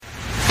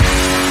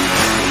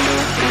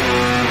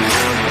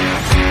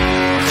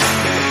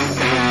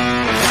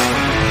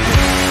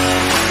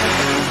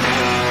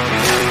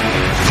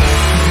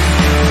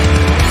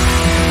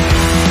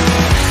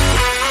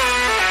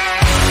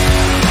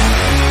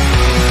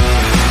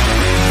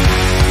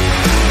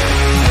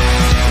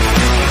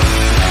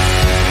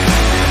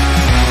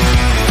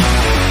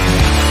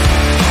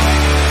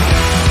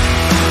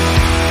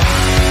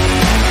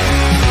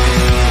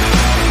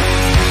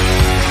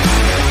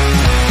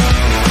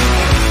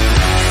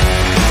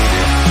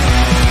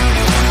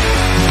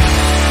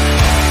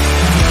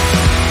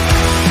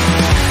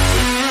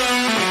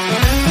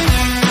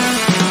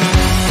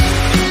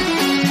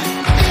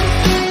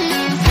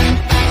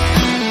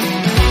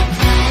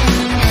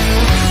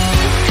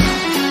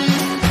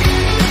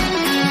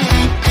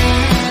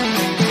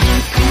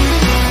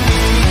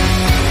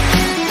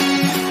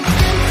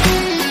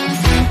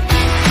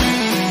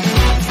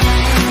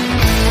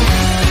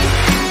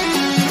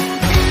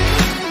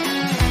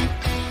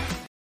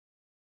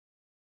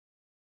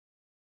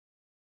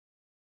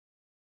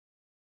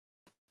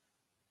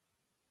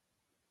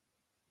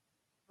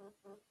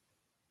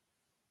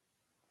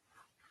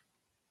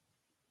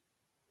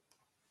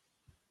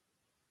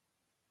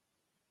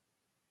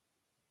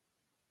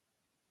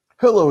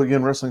Hello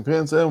again, wrestling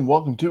fans, and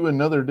welcome to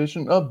another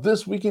edition of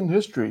This Week in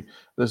History.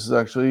 This is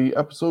actually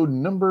episode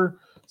number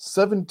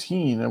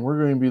 17, and we're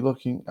going to be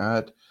looking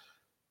at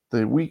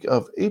the week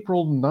of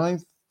April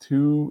 9th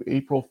to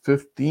April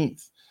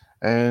 15th.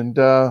 And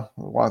I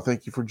want to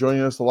thank you for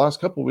joining us the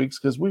last couple of weeks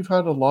because we've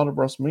had a lot of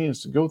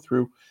WrestleManias to go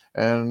through.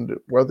 And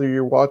whether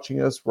you're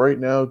watching us right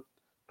now,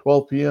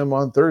 12 p.m.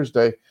 on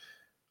Thursday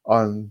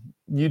on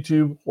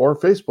YouTube or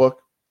Facebook,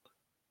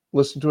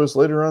 listen to us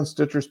later on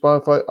Stitcher,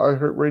 Spotify,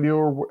 iHeartRadio,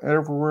 or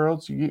everywhere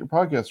else you get your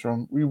podcasts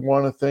from. We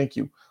want to thank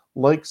you.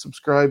 Like,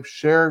 subscribe,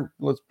 share.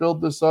 Let's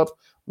build this up.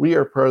 We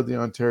are part of the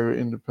Ontario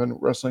Independent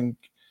Wrestling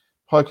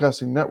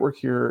Podcasting Network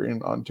here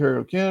in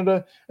Ontario,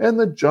 Canada, and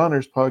the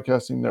Johners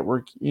Podcasting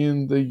Network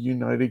in the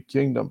United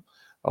Kingdom.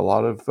 A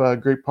lot of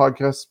great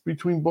podcasts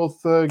between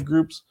both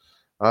groups.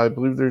 I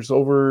believe there's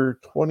over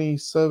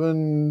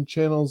 27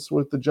 channels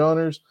with the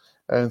Johners,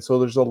 and so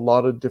there's a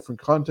lot of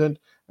different content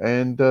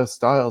and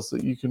styles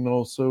that you can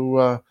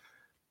also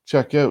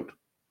check out.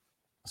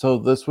 So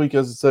this week,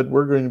 as I said,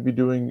 we're going to be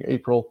doing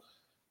April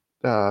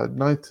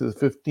 9th to the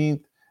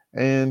 15th,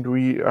 and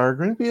we are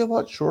going to be a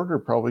lot shorter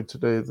probably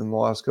today than the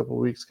last couple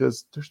of weeks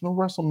because there's no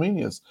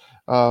WrestleManias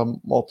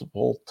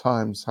multiple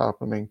times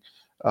happening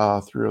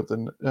throughout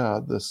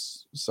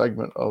this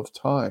segment of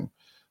time.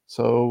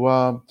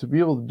 So to be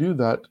able to do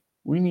that,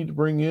 we need to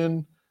bring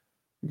in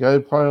the guy who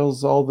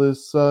piles all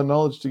this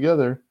knowledge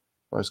together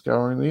by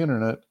scouring the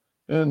internet.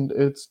 And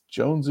it's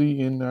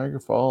Jonesy in Niagara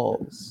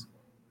Falls.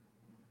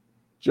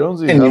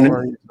 Jonesy, And how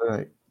are you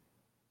tonight?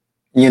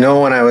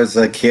 When I was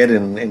a kid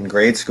in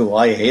grade school,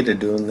 I hated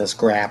doing this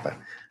crap.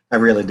 I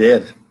really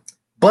did.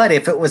 But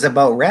if it was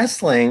about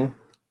wrestling,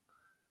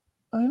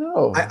 I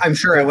know. I'm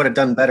sure I would have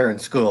done better in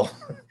school.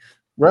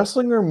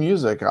 Wrestling or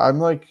music? I'm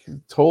like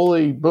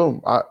totally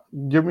boom.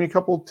 Give me a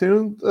couple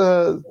tune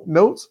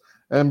notes,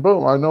 and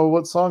boom, I know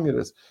what song it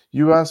is.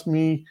 You ask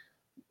me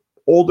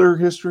older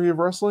history of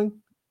wrestling,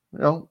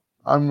 I'm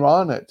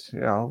on it.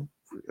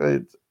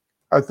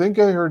 I think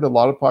I heard a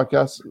lot of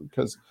podcasts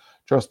because,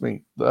 trust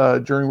me,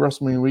 during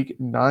WrestleMania week,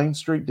 9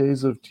 straight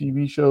days of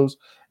TV shows,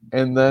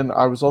 and then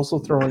I was also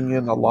throwing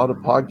in a lot of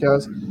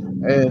podcasts.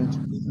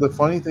 And the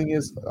funny thing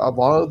is, a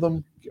lot of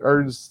them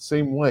are the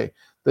same way.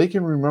 They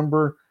can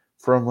remember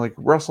from like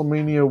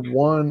WrestleMania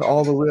 1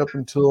 all the way up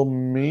until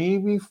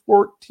maybe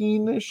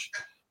 14-ish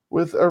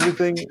with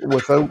everything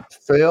without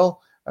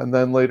fail. And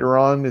then later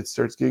on, it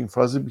starts getting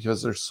fuzzy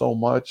because there's so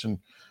much and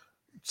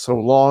so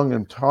long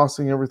and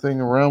tossing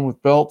everything around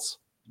with belts.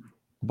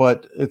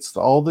 But it's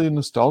all the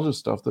nostalgia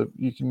stuff that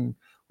you can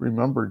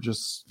remember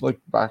just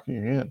like back in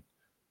your hand.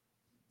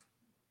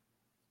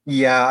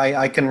 Yeah,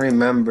 I can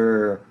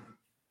remember,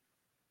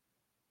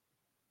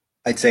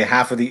 I'd say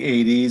half of the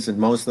 80s and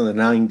most of the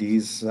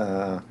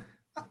 90s.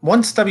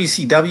 Once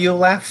WCW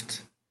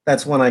left,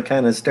 that's when I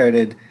kind of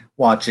started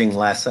watching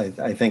less,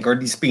 I think, or at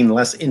least being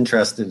less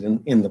interested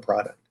in the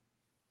product.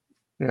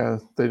 Yeah,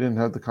 they didn't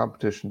have the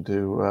competition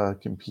to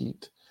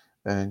compete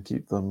and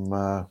keep them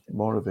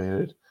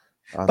motivated.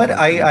 But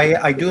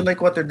I do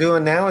like what they're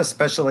doing now,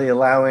 especially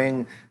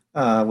allowing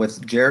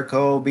with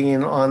Jericho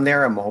being on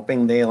there. I'm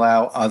hoping they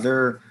allow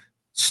other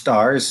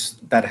stars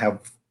that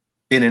have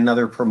been in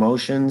other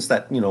promotions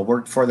that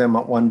worked for them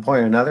at one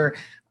point or another.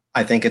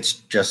 I think it's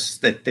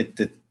just that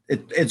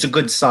it's a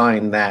good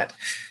sign that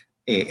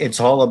it's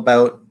all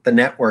about the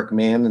network,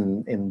 man,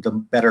 and the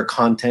better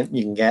content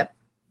you can get,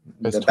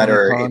 as the Tony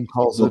better Khan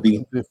calls will it,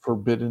 be. the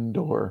forbidden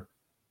door.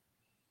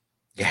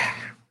 Yeah.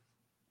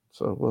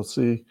 So we'll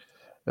see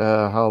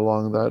how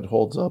long that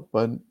holds up.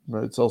 But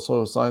it's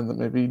also a sign that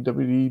maybe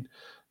WWE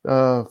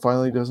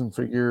finally doesn't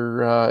figure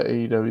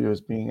AEW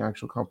as being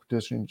actual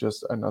competition,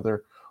 just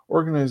another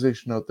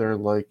organization out there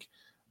like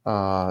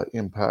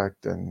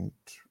Impact and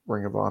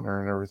Ring of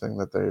Honor and everything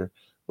that they're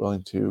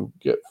willing to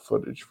get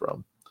footage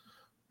from.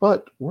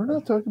 But we're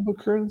not talking about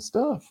current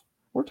stuff.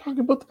 We're talking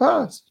about the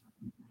past.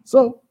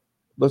 So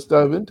let's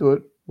dive into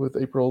it with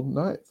April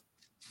 9th.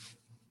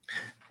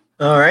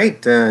 All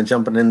right,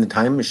 jumping in the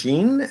time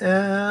machine.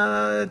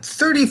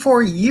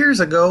 34 years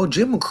ago,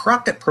 Jim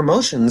Crockett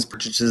Promotions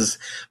purchases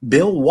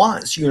Bill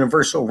Watts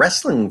Universal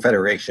Wrestling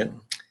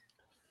Federation.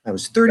 That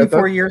was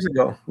 34 years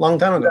ago, long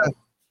time ago.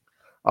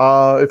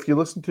 If you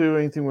listen to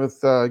anything with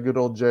good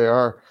old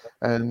JR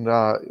and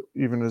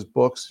even his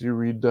books, you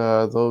read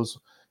those,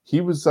 he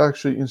was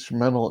actually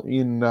instrumental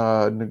in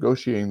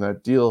negotiating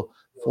that deal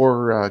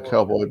for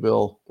Cowboy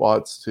Bill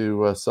Watts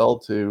to sell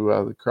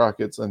to the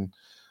Crockett's. And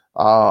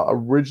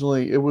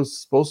originally, it was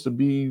supposed to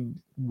be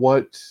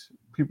what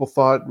people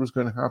thought was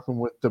going to happen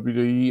with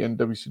WWE and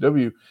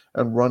WCW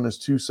and run as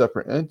two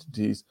separate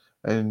entities.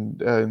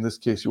 And in this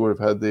case, you would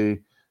have had the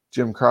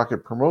Jim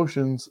Crockett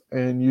Promotions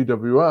and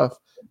UWF,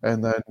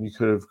 and then you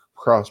could have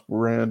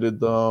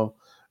cross-branded them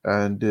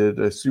and did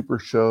a super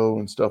show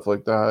and stuff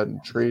like that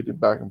and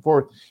traded back and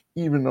forth,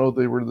 even though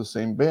they were the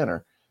same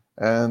banner.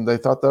 And they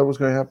thought that was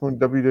going to happen with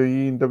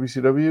WWE and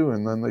WCW,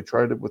 and then they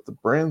tried it with the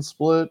brand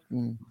split,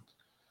 and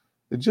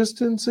it just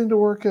didn't seem to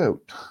work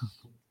out.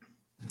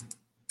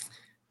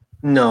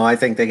 No, I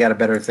think they got a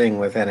better thing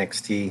with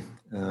NXT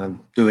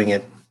doing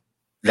it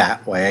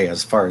that way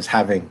as far as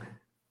having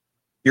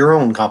your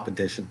own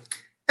competition.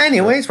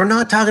 Anyways, we're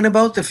not talking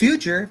about the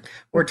future.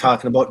 We're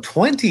talking about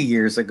 20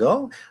 years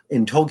ago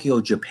in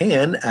Tokyo,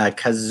 Japan.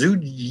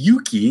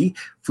 Kazuyuki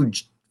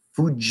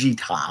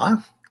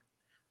Fujita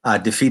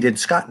defeated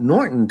Scott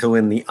Norton to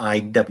win the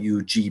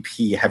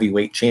IWGP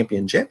Heavyweight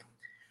Championship.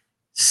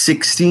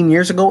 16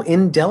 years ago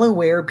in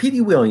Delaware,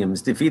 Petey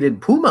Williams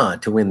defeated Puma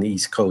to win the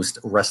East Coast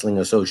Wrestling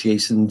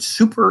Association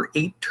Super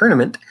 8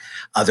 tournament.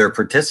 Other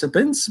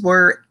participants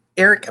were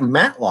Eric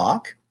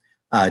Matlock,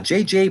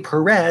 JJ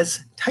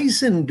Perez,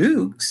 Tyson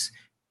Dukes,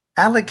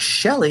 Alex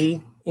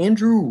Shelley,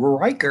 Andrew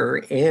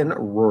Riker, and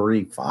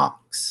Rory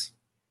Fox.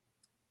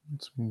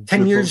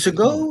 10 years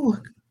ago,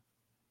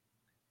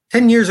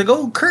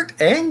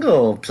 Kurt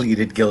Angle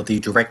pleaded guilty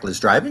to reckless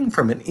driving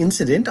from an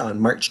incident on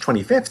March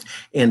 25th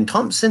in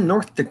Thompson,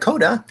 North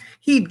Dakota.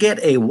 He'd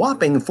get a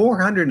whopping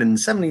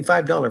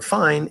 $475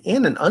 fine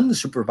and an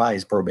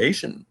unsupervised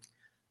probation.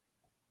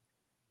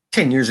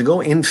 10 years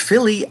ago in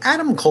Philly,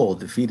 Adam Cole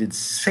defeated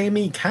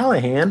Sami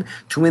Callihan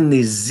to win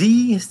the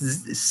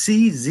CZW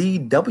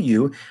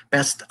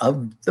Best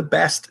of the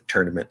Best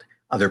tournament.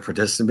 Other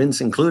participants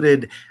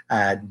included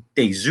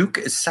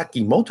Daisuke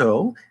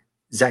Sakimoto,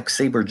 Zack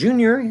Sabre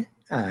Jr.,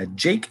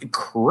 Jake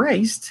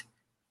Christ,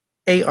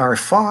 A.R.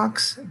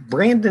 Fox,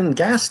 Brandon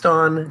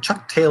Gaston,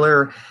 Chuck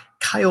Taylor,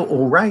 Kyle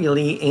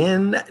O'Reilly,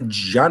 and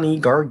Johnny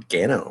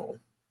Gargano.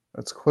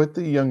 That's quite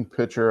the young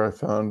picture I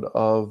found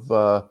of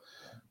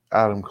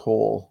Adam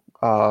Cole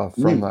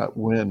from that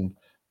win.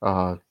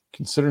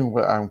 Considering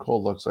what Adam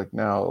Cole looks like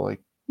now,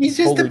 like he's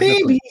just a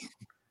baby.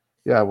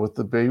 Yeah, with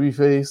the baby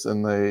face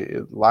and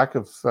the lack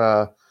of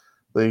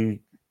the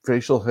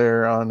facial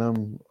hair on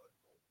him,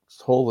 it's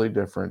totally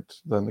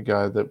different than the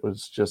guy that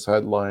was just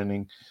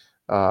headlining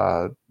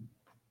TakeOver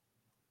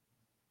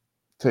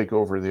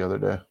the other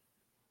day.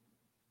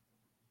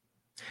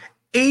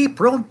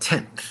 April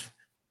 10th.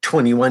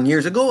 21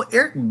 years ago,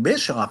 Eric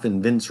Bischoff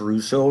and Vince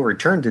Russo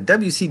returned to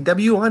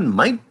WCW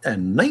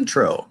on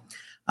Nitro.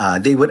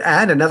 They would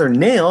add another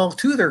nail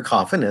to their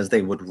coffin as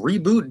they would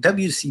reboot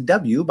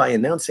WCW by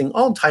announcing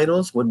all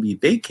titles would be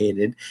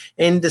vacated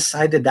and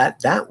decided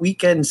that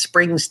weekend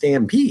Spring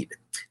Stampede.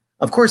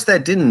 Of course,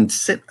 that didn't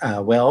sit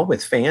well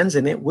with fans,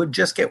 and it would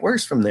just get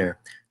worse from there.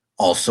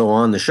 Also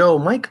on the show,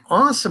 Mike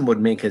Awesome would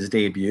make his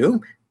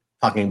debut.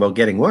 Talking about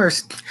getting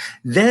worse,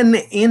 then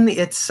in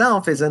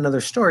itself is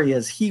another story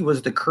as he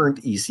was the current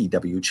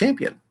ECW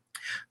champion.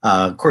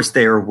 Of course,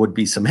 there would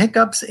be some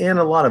hiccups and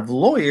a lot of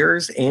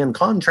lawyers and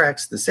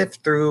contracts to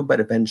sift through, but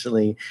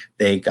eventually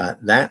they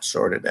got that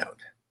sorted out.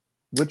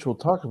 Which we'll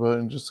talk about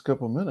in just a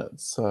couple of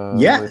minutes.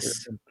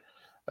 Yes.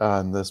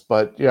 On this,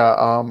 but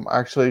yeah,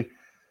 actually, I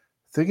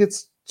think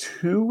it's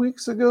 2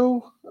 weeks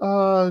ago.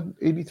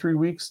 83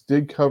 Weeks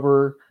did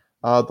cover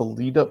the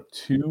lead up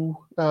to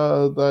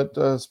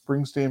that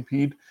Spring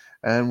Stampede,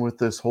 and with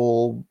this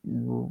whole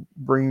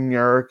bringing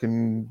Eric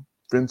and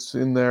Vince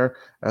in there,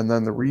 and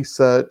then the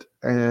reset,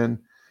 and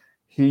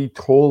he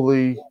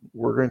totally,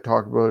 we're going to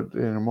talk about it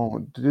in a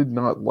moment, did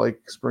not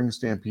like Spring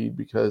Stampede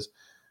because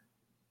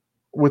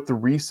with the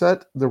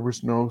reset, there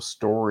was no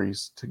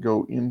stories to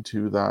go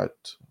into that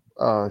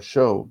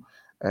show,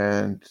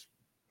 and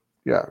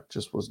yeah, it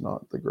just was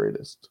not the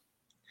greatest.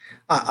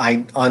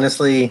 I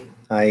honestly,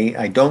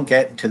 I don't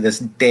get to this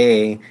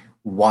day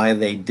why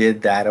they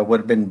did that. It would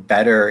have been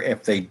better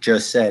if they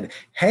just said,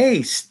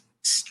 hey,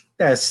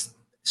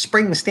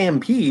 Spring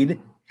Stampede,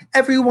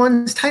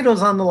 everyone's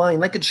title's on the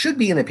line, like it should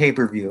be in a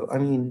pay-per-view. I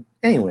mean,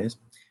 anyways,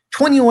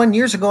 21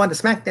 years ago on a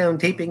SmackDown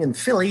taping in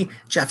Philly,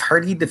 Jeff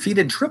Hardy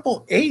defeated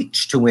Triple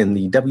H to win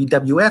the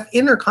WWF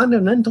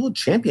Intercontinental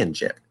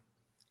Championship.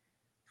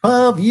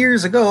 12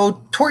 years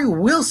ago, Tori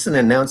Wilson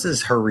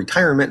announces her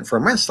retirement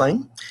from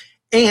wrestling.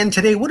 And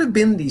today would have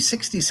been the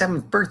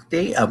 67th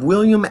birthday of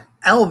William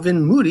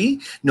Alvin Moody,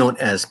 known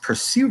as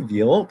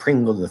Percival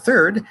Pringle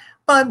III,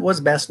 but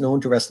was best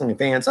known to wrestling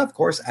fans, of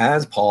course,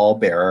 as Paul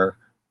Bearer.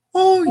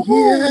 Oh,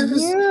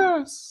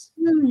 yes.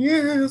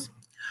 Yes.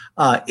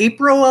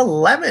 April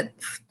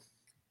 11th,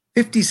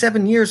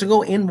 57 years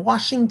ago in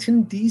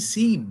Washington,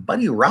 D.C.,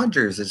 Buddy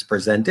Rogers is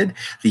presented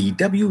the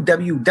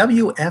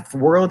WWF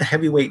World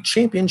Heavyweight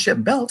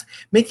Championship belt,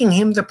 making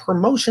him the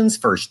promotion's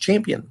first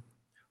champion.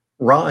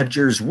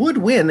 Rogers would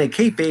win a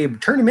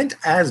kayfabe tournament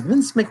as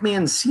Vince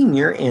McMahon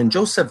Sr. and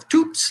Joseph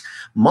Toops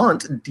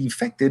Mont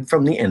defected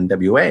from the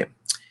NWA.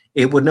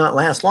 It would not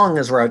last long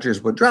as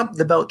Rogers would drop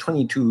the belt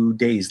 22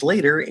 days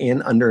later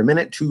in under a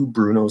minute to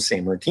Bruno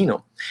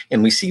Sammartino.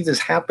 And we see this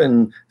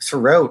happen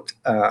throughout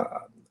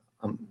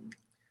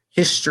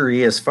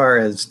history as far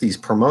as these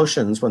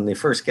promotions. When they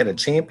first get a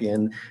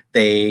champion,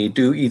 they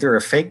do either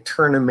a fake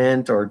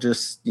tournament or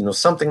just,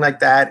 something like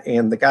that.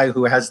 And the guy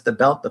who has the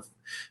belt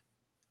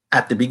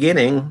at the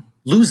beginning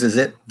loses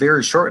it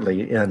very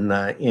shortly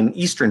in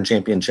Eastern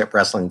Championship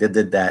Wrestling. They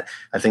did that.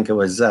 I think it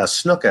was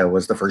Snuka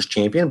was the first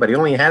champion, but he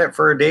only had it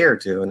for a day or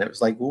two, and it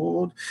was like,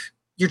 well,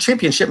 your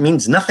championship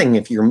means nothing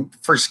if your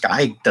first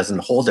guy doesn't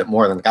hold it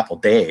more than a couple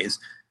days.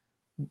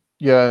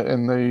 Yeah,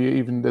 and they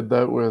even did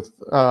that with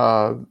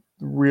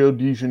Rio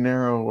de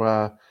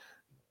Janeiro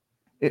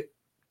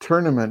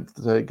tournament.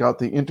 They got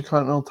the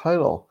Intercontinental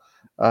title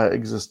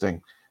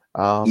existing.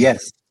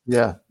 Yes.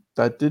 Yeah,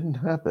 that didn't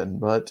happen.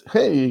 But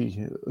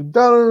hey,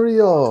 Del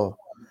Rio!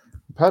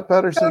 Pat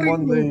Patterson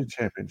won the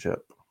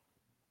championship.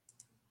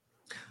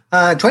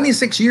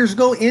 26 years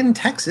ago in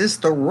Texas,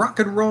 the Rock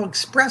and Roll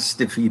Express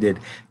defeated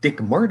Dick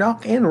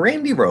Murdoch and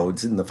Randy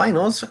Rhodes in the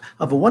finals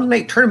of a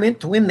one-night tournament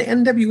to win the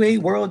NWA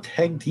World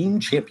Tag Team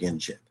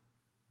Championship.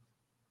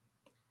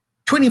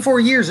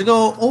 24 years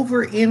ago,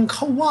 over in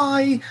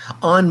Kauai,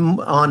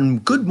 on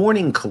Good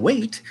Morning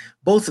Kuwait,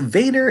 both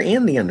Vader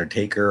and The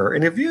Undertaker are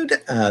interviewed.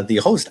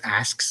 The host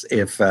asks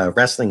if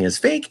wrestling is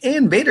fake,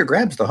 and Vader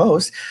grabs the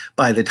host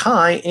by the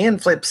tie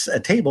and flips a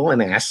table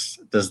and asks,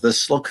 "Does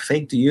this look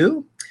fake to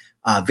you?"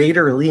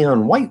 Vader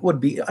Leon White would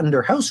be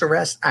under house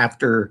arrest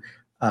for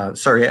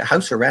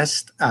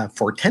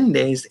 10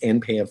 days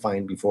and pay a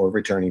fine before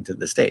returning to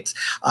the States.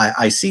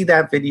 I see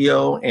that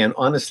video, and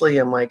honestly,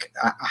 I'm like,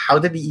 how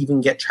did he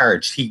even get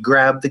charged? He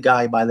grabbed the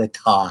guy by the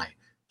tie.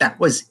 That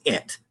was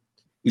it.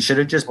 He should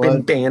have just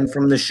been banned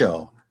from the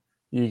show.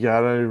 You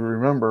got to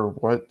remember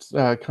what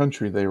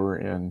country they were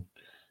in.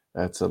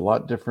 That's a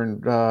lot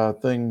different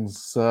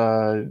things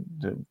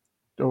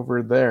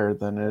over there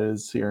than it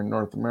is here in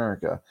North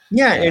America.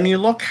 Yeah, and you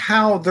look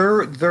how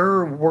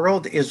their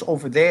world is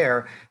over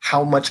there,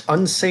 how much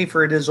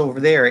unsafer it is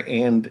over there,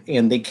 and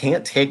they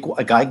can't take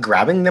a guy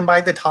grabbing them by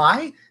the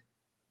tie.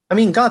 I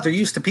mean, God, they're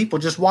used to people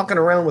just walking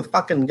around with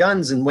fucking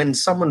guns, and when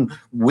someone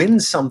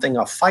wins something,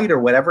 a fight or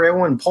whatever,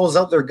 everyone pulls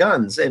out their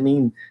guns. I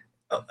mean,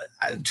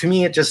 to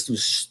me, it just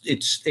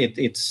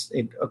it's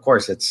of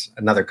course it's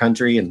another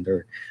country, and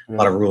a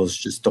lot of rules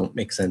just don't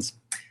make sense.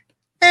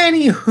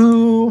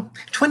 Anywho,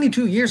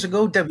 22 years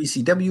ago,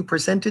 WCW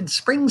presented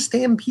Spring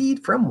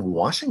Stampede from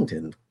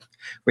Washington.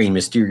 Rey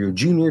Mysterio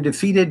Jr.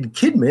 defeated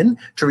Kidman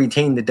to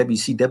retain the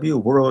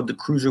WCW World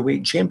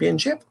Cruiserweight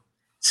Championship.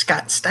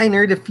 Scott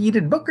Steiner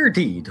defeated Booker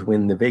T to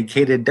win the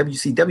vacated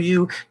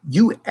WCW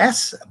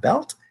US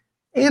belt.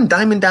 And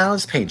Diamond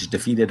Dallas Page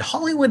defeated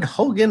Hollywood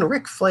Hogan,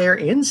 Ric Flair,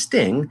 and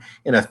Sting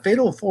in a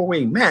fatal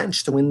four-way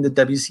match to win the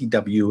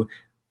WCW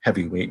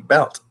heavyweight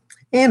belt.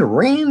 And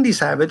Randy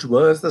Savage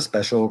was the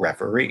special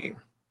referee.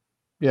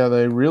 Yeah,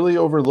 they really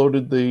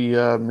overloaded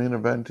the main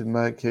event in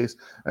that case.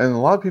 And a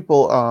lot of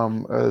people,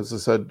 as I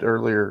said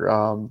earlier,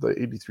 the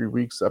 83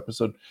 Weeks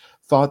episode,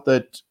 thought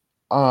that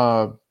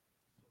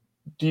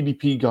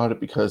DDP got it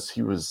because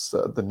he was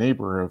the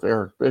neighbor of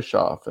Eric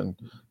Bischoff and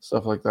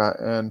stuff like that.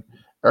 And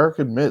Eric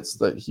admits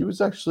that he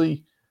was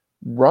actually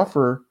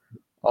rougher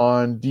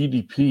on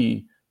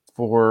DDP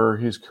for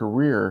his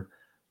career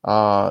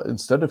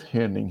instead of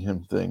handing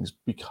him things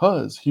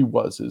because he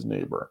was his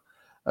neighbor,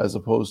 as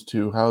opposed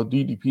to how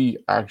DDP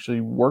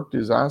actually worked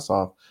his ass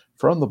off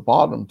from the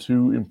bottom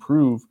to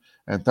improve.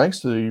 And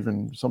thanks to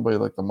even somebody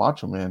like the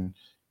Macho Man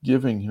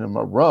giving him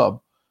a rub,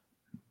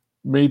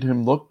 made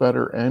him look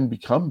better and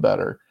become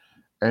better.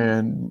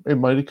 And it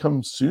might have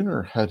come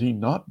sooner had he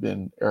not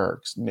been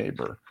Eric's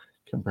neighbor,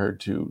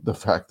 compared to the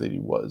fact that he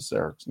was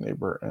Eric's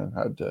neighbor and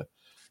had to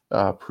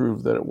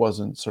prove that it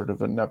wasn't sort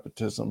of a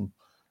nepotism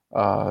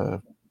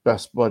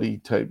best buddy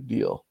type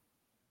deal.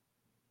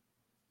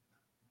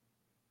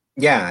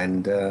 Yeah,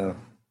 and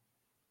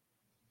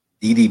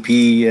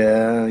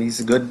DDP, he's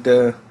a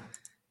good.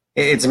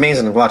 It's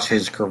amazing to watch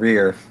his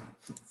career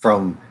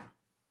from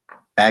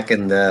back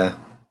in the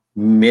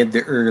mid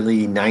to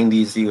early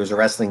 90s. He was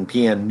wrestling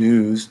PN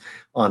News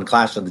on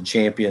Clash of the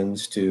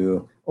Champions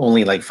to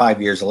only like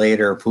 5 years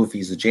later, poof,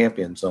 he's a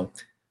champion. So,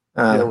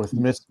 with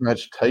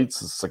mismatched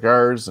tights and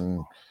cigars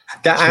and.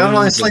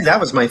 Honestly,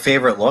 that was my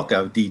favorite look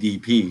of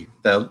DDP.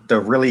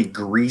 The really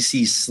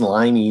greasy,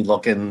 slimy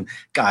looking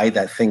guy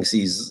that thinks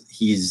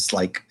he's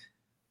like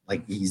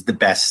he's the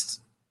best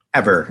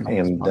ever.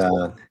 And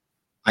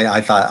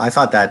I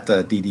thought that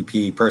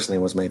DDP personally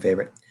was my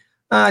favorite.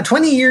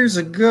 21 years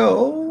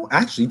ago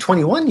at a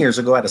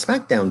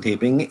SmackDown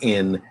taping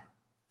in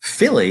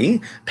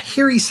Philly,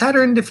 Perry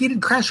Saturn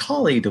defeated Crash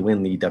Holly to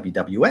win the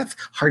WWF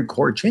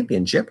Hardcore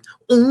Championship,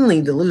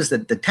 only to lose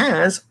it to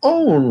Taz,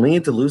 only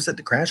to lose it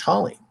to Crash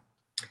Holly.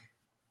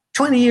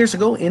 20 years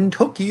ago in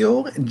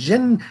Tokyo,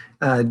 Genichiro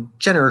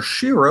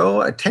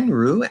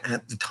Tenryu,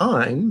 at the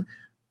time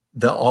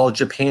the All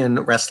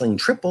Japan Wrestling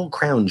Triple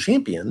Crown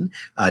champion,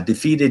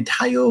 defeated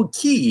Taiyo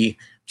Kii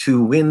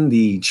to win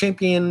the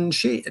Champion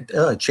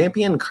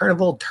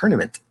Carnival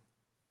Tournament.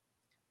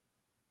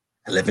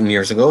 11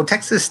 years ago,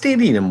 Texas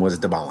Stadium was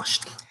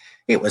demolished.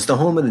 It was the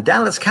home of the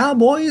Dallas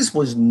Cowboys,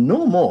 was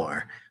no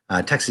more.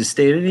 Texas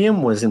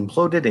Stadium was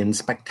imploded in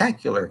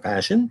spectacular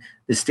fashion.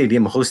 The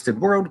stadium hosted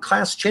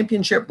world-class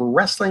championship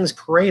wrestling's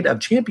Parade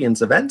of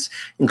Champions events,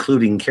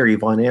 including Kerry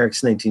Von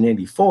Erich's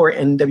 1984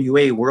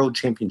 NWA World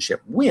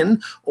Championship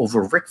win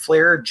over Ric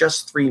Flair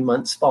just 3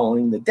 months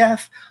following the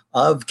death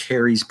of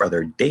Kerry's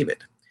brother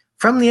David.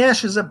 From the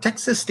ashes of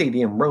Texas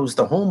Stadium rose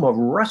the home of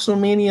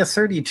WrestleMania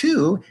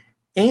 32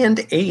 and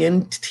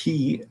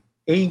AT&T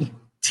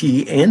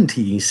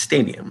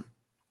Stadium.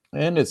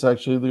 And it's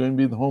actually going to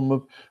be the home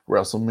of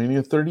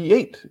WrestleMania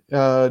 38.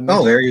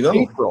 There you go.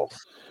 April.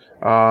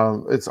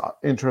 It's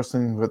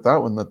interesting with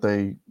that one that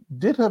they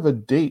did have a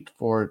date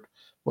for it,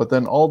 but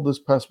then all this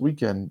past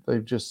weekend,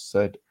 they've just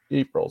said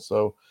April.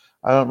 So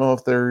I don't know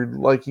if they're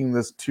liking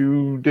this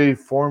 2-day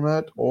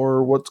format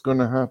or what's going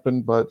to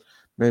happen, but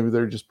maybe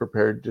they're just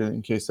prepared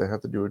in case they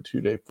have to do a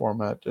 2-day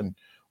format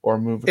or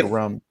move it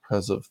around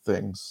because of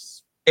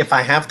things. If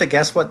I have to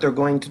guess what they're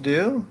going to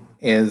do,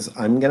 is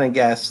I'm going to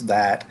guess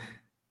that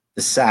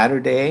the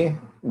Saturday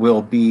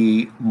will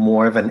be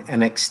more of an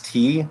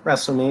NXT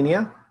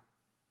WrestleMania,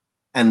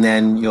 and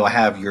then you'll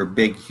have your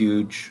big,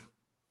 huge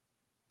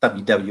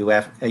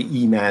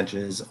WWF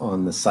matches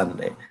on the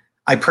Sunday.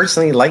 I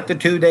personally like the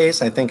 2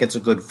 days. I think it's a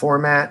good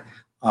format,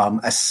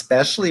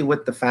 especially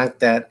with the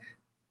fact that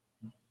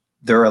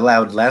they're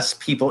allowed less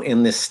people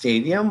in this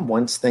stadium.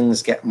 Once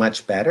things get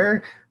much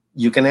better,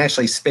 you can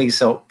actually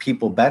space out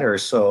people better.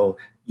 So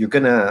you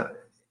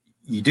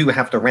do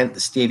have to rent the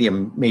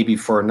stadium maybe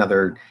for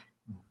another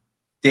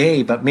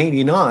day, but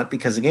maybe not,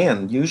 because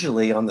again,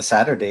 usually on the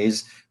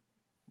Saturdays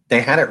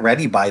they had it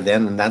ready by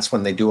then, and that's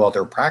when they do all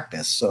their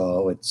practice.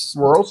 So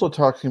we're also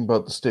talking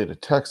about the state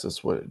of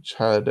Texas, which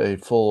had a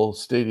full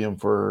stadium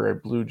for a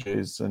Blue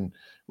Jays and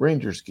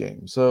Rangers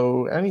game.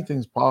 So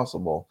anything's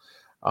possible.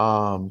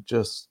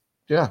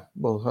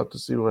 We'll have to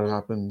see what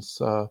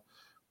happens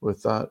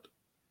with that.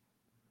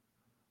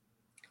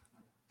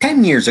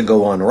 10 years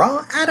ago on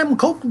Raw, Adam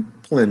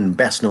Copeland,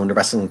 best known to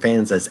wrestling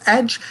fans as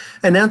Edge,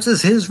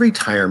 announces his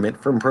retirement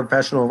from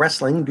professional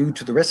wrestling due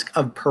to the risk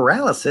of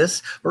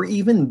paralysis or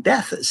even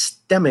death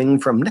stemming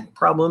from neck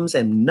problems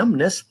and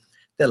numbness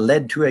that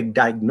led to a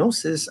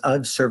diagnosis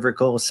of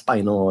cervical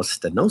spinal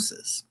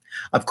stenosis.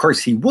 Of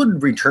course, he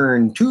would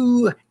return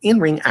to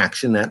in-ring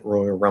action at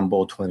Royal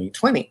Rumble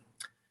 2020.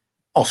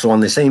 Also on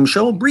the same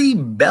show, Brie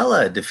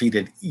Bella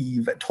defeated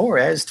Eve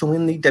Torres to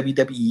win the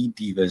WWE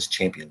Divas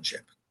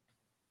Championship.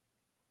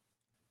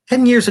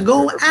 10 years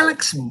ago,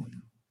 Alex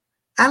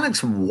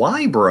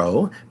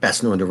Wybro,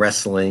 best known to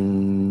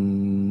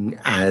wrestling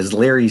as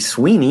Larry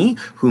Sweeney,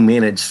 who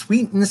managed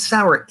Sweet and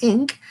Sour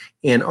Inc.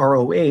 in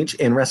ROH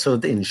and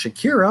wrestled in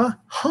Shakira,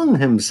 hung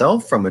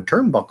himself from a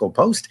turnbuckle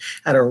post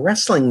at a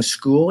wrestling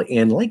school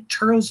in Lake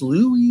Charles,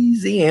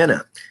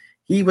 Louisiana.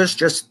 He was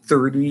just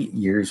 30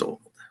 years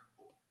old.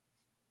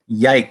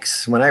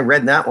 Yikes. When I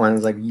read that one, I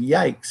was like,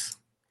 yikes.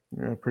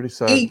 Yeah, pretty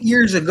sad. 8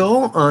 years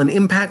ago on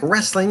Impact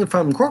Wrestling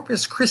from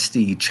Corpus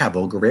Christi,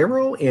 Chavo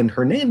Guerrero and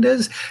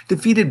Hernandez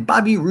defeated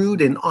Bobby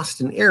Roode and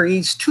Austin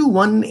Aries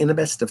 2-1 in a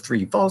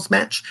best-of-3 falls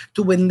match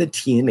to win the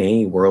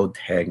TNA World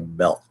Tag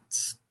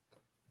Belts.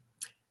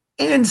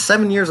 And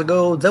 7 years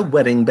ago, the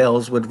wedding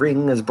bells would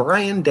ring as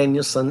Bryan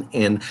Danielson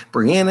and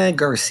Brianna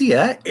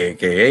Garcia,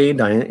 a.k.a.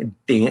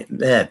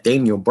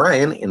 Daniel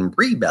Bryan and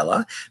Brie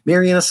Bella,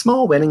 marry in a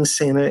small wedding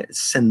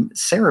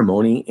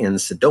ceremony in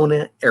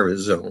Sedona,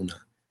 Arizona.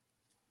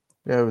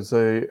 Yeah, it was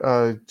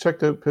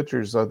checked out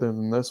pictures other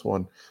than this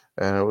one,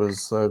 and it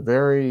was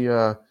very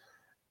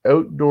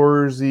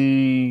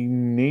outdoorsy,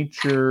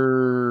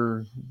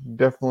 nature,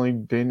 definitely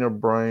Daniel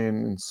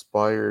Bryan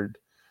inspired,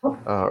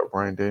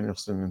 Bryan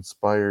Danielson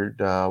inspired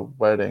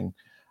wedding.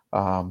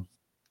 Honestly,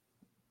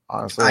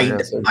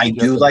 I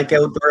do like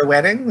outdoor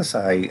weddings.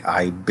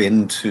 I've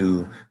been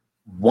to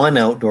one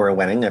outdoor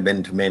wedding. I've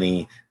been to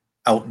many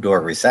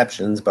outdoor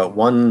receptions, but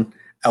one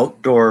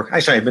outdoor,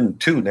 actually I've been to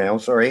two now,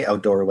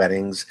 outdoor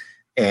weddings.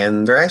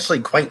 And they're actually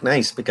quite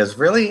nice because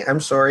really, I'm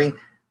sorry,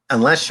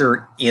 unless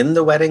you're in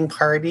the wedding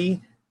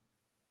party,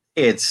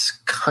 it's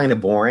kind of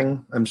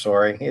boring. I'm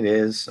sorry, it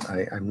is.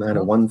 I'm not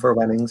a one for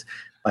weddings,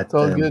 but it's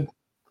all good.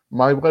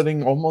 My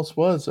wedding almost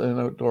was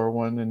an outdoor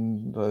one,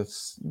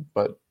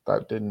 but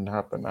that didn't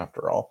happen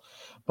after all.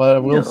 But I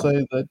will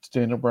say that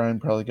Daniel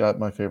Bryan probably got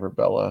my favorite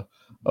Bella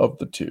of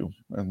the two,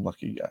 and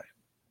lucky guy.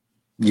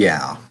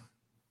 Yeah.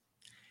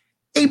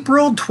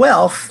 April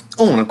 12th.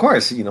 Oh, and of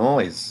course,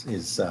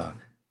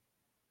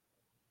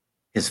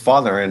 his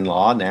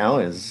father-in-law now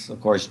is,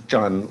 of course,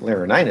 John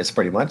Laurinaitis,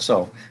 pretty much.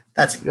 So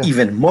that's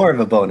even more of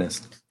a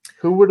bonus.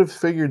 Who would have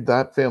figured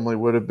that family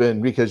would have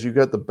been? Because you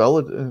got the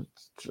Bella.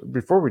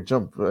 Before we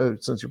jump,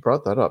 since you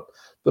brought that up,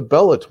 the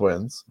Bella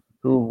twins,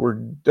 who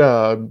were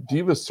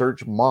Diva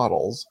Search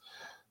models,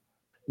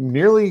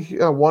 nearly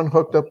one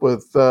hooked up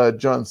with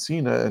John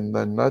Cena, and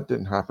then that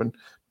didn't happen.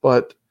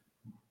 But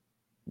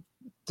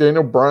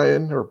Daniel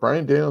Bryan or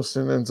Bryan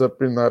Danielson ends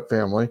up in that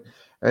family.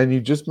 And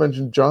you just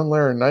mentioned John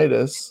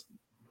Laurinaitis,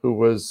 who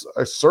was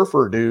a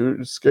surfer dude,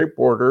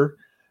 skateboarder,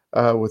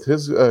 with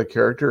his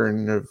character.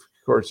 And of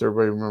course,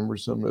 everybody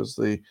remembers him as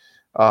the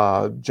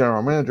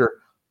general manager.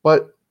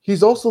 But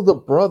He's also the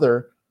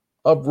brother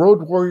of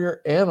Road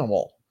Warrior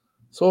Animal.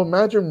 So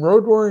imagine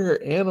Road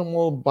Warrior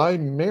Animal by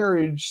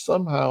marriage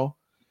somehow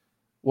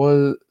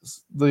was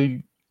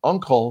the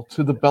uncle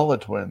to the Bella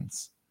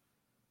twins.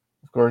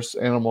 Of course,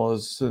 Animal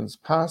has since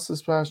passed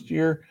this past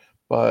year,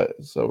 but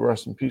so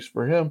rest in peace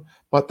for him.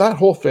 But that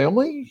whole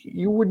family,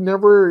 you would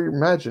never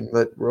imagine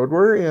that Road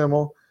Warrior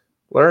Animal,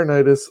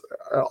 Laurinaitis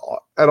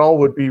at all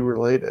would be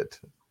related.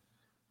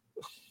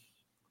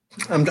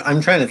 I'm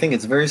trying to think.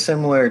 It's very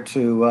similar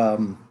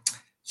to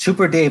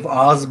Super Dave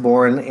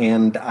Osborne,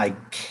 and I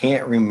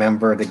can't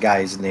remember the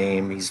guy's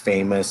name. He's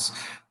famous.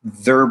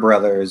 They're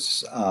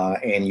brothers,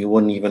 and you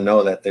wouldn't even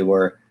know that they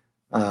were.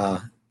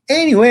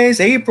 Anyways,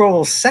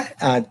 April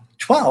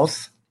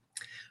 12th,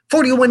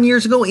 41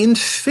 years ago in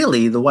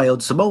Philly, the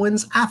Wild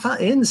Samoans, Afa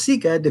and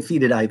Sika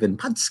defeated Ivan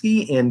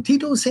Putski and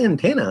Tito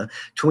Santana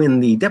to win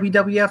the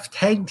WWF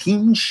Tag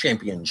Team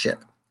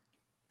Championship.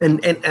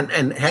 And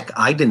heck,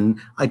 I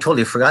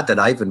totally forgot that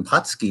Ivan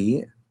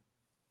Putski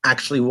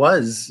actually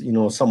was,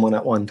 someone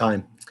at one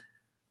time.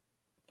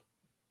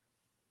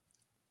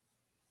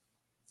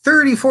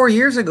 34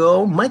 years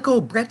ago, Michael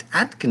Brett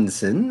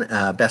Atkinson,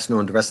 best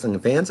known to wrestling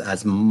fans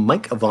as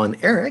Mike Von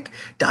Erich,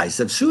 dies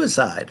of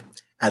suicide.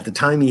 At the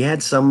time, he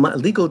had some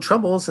legal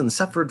troubles and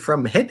suffered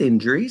from head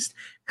injuries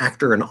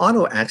after an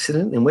auto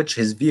accident in which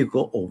his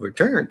vehicle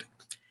overturned.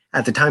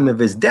 At the time of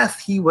his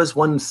death, he was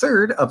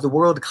 1/3 of the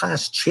World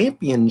Class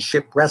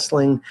Championship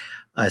Wrestling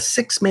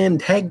six-man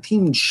tag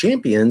team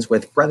champions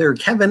with brother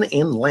Kevin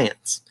and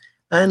Lance.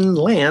 And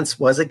Lance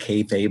was a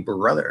kayfabe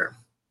brother.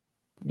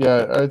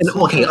 Yeah.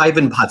 Okay,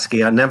 Ivan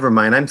Putski. Never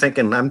mind. I'm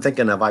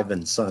thinking of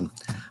Ivan's son.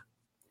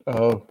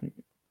 Oh,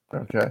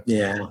 okay.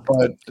 Yeah.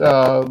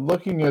 But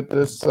looking at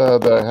this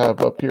that I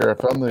have up here, I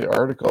found the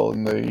article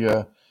in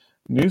the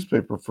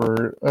newspaper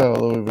for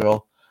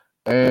Louisville,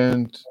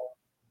 and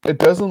it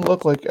doesn't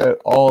look like at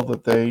all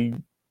that they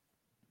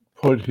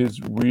put his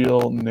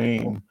real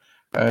name,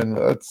 and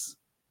that's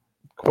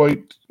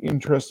quite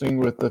interesting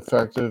with the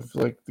fact of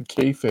like the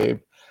kayfabe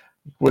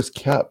was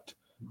kept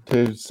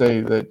to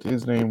say that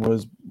his name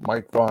was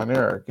Mike Von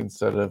Erich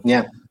instead of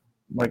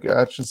Mike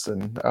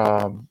Atchison.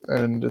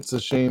 And it's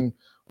a shame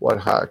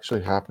what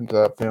actually happened to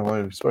that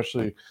family,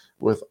 especially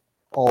with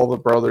all the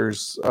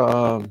brothers,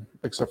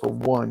 except for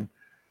one,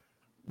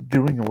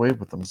 doing away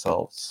with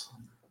themselves.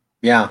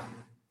 Yeah.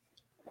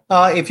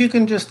 If you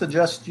can just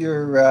adjust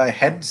your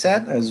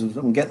headset, as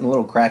I'm getting a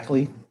little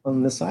crackly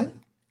on this side.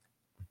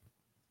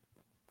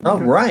 Okay. All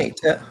right.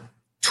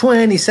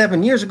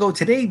 27 years ago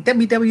today,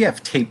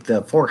 WWF taped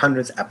the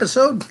 400th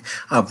episode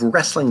of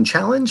Wrestling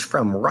Challenge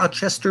from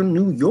Rochester,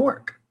 New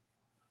York.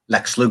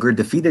 Lex Luger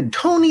defeated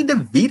Tony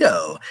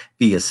DeVito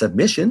via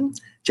submission.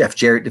 Jeff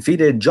Jarrett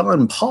defeated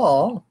John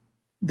Paul.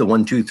 The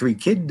 1-2-3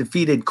 Kid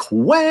defeated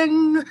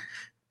Quang.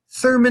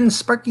 Thurman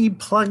Sparky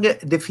Plug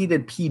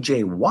defeated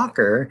PJ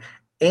Walker.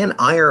 And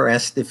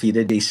IRS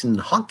defeated Jason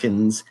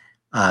Hawkins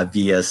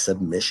via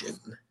submission.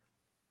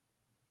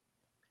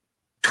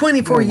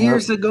 24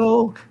 years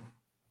ago,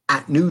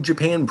 at New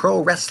Japan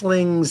Pro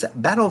Wrestling's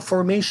Battle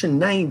Formation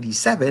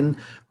 97,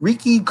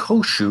 Riki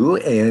Koshu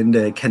and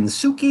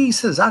Kensuke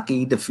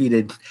Sasaki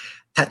defeated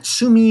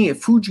Tatsumi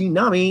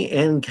Fujinami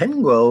and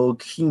Kengo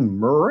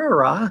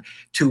Kimura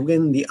to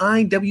win the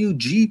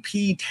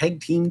IWGP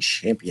Tag Team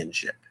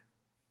Championship.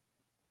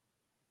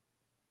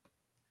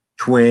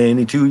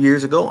 22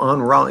 years ago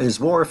on Raw is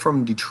War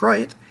from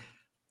Detroit,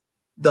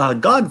 The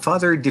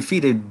Godfather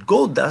defeated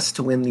Goldust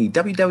to win the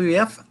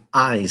WWF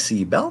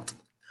IC belt.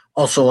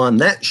 Also on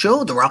that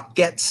show, The Rock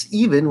gets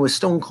even with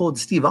Stone Cold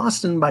Steve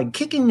Austin by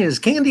kicking his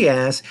candy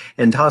ass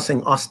and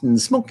tossing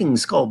Austin's smoking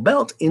skull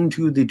belt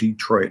into the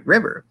Detroit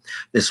River.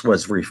 This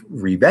was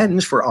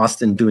revenge for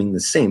Austin doing the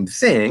same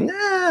thing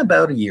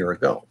about a year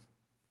ago.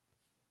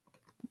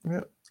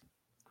 Yeah.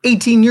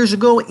 18 years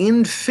ago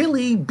in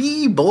Philly,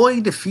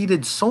 B-Boy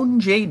defeated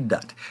Sonjay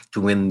Dutt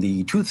to win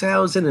the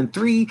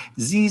 2003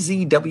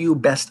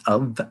 ZZW Best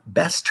of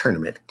Best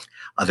tournament.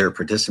 Other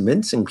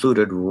participants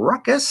included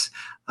Ruckus,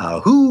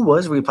 who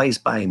was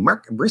replaced by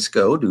Mark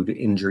Briscoe due to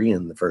injury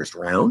in the first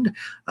round,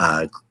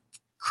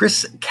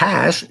 Chris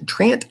Cash,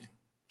 Trent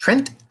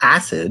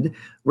Acid,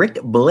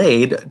 Rick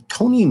Blade,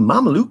 Tony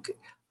Mamaluke,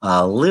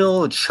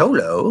 Lil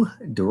Cholo,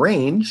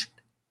 Derange,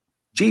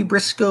 Jay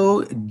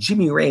Briscoe,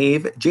 Jimmy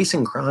Rave,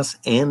 Jason Cross,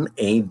 and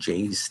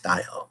AJ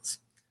Styles.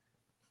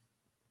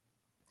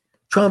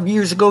 12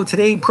 years ago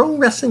today, Pro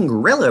Wrestling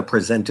Guerrilla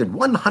presented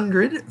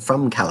 100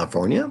 from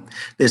California.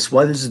 This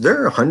was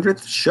their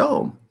 100th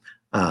show.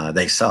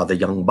 They saw the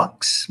Young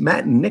Bucks,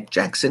 Matt and Nick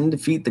Jackson,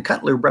 defeat the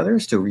Cutler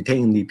Brothers to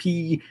retain the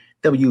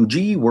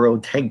PWG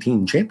World Tag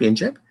Team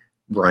Championship.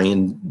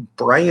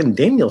 Brian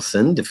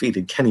Danielson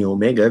defeated Kenny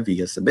Omega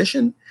via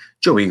submission.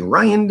 Joey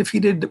Ryan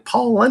defeated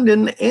Paul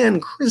London,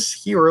 and Chris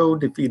Hero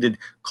defeated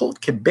Colt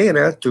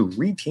Cabana to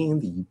retain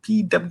the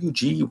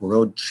PWG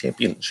World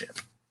Championship.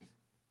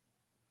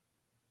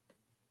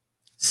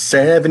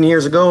 7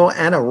 years ago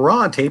at a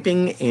Raw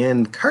taping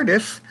in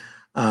Cardiff,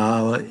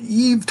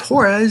 Eve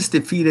Torres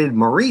defeated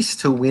Maurice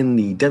to win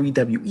the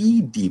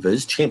WWE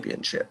Divas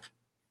Championship.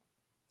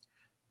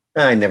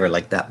 I never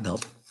liked that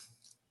belt.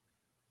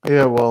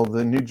 Yeah, well,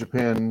 the New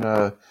Japan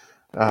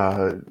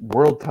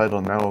world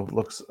title now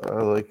looks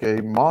like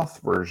a moth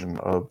version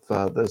of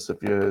this. If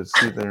you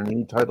see their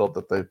new title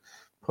that they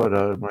put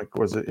out, Mike,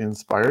 was it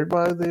inspired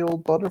by the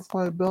old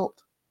butterfly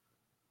belt?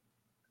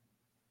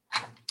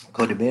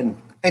 Could have been.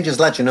 And just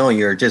let you know,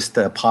 you're just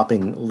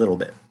popping a little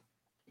bit.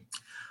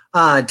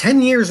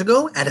 10 years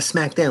ago, at a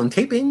SmackDown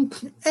taping,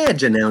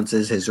 Edge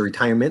announces his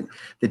retirement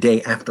the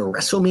day after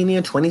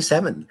WrestleMania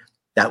 27.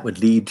 That would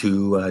lead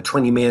to a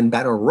 20-man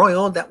battle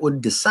royal that would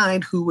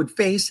decide who would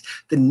face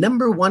the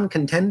number one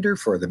contender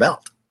for the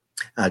belt.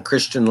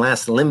 Christian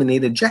last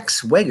eliminated Jack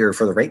Swagger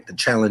for the right to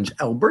challenge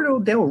Alberto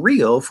Del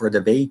Rio for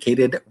the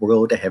vacated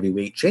World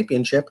Heavyweight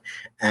Championship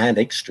at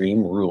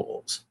Extreme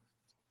Rules.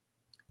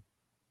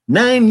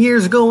 9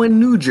 years ago in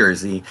New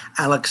Jersey,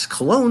 Alex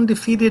Colon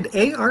defeated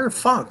A.R.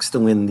 Fox to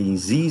win the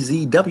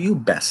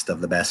ZZW Best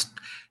of the Best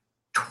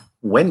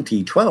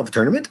 2012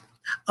 tournament.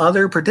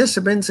 Other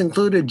participants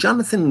included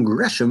Jonathan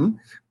Gresham,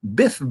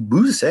 Biff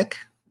Busick,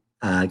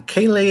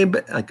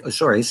 Celeb,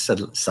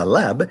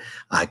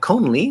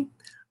 Conley,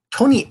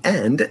 Tony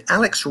End,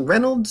 Alex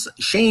Reynolds,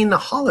 Shane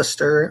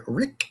Hollister,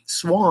 Rick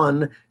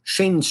Swan,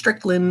 Shane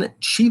Strickland,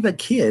 Shiva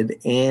Kid,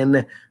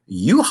 and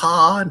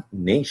Yuha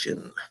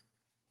Nation.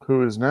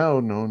 Who is now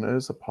known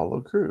as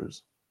Apollo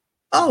Crews.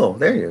 Oh,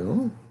 there you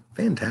go.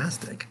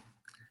 Fantastic.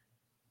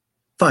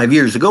 5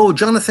 years ago,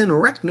 Jonathan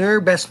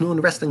Reckner, best known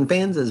to wrestling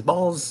fans as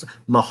Balls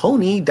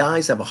Mahoney,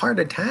 dies of a heart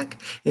attack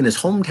in his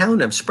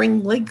hometown of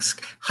Spring Lakes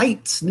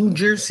Heights, New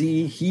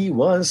Jersey. He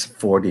was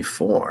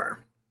 44.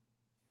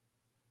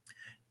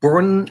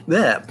 Born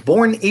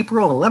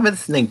April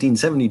 11th,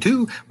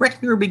 1972,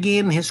 Reckner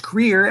began his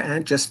career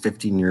at just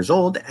 15 years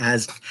old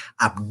as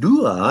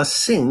Abdullah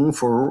Singh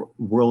for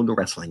World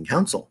Wrestling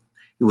Council.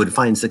 He would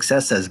find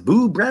success as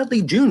Boo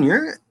Bradley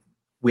Jr.,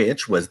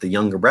 which was the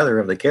younger brother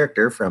of the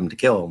character from To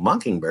Kill a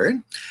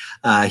Mockingbird.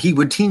 He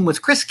would team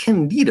with Chris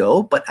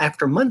Candido, but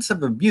after months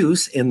of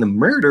abuse and the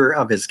murder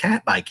of his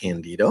cat by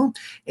Candido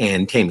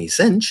and Tammy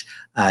Cinch,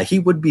 he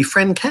would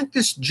befriend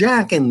Cactus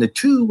Jack, and the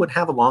two would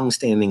have a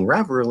long-standing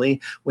rivalry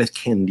with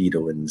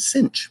Candido and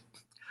Cinch.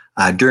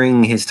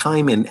 During his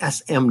time in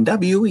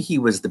SMW, he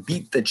was the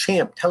Beat the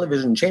Champ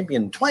television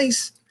champion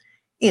twice.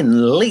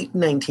 In late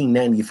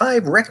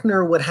 1995,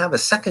 Reckner would have a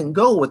second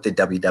go with the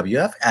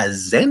WWF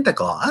as Santa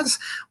Claus,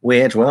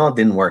 which, well,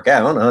 didn't work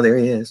out. Oh, there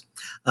he is.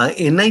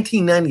 In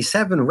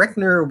 1997,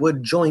 Reckner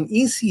would join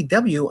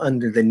ECW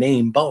under the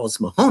name Balls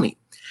Mahoney.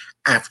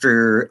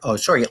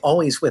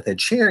 Always with a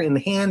chair in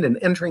hand and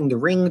entering the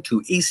ring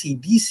to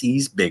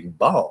AC/DC's Big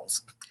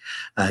Balls.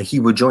 He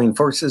would join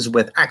forces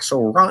with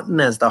Axel Rotten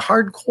as the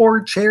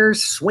Hardcore Chair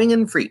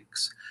Swingin'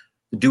 Freaks.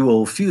 The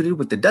duo feuded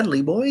with the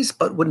Dudley Boys,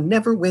 but would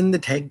never win the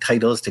tag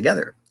titles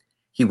together.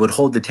 He would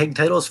hold the tag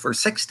titles for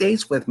 6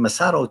 days with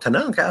Masato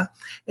Tanaka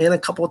and a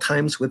couple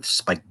times with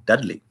Spike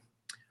Dudley.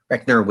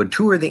 Reckner would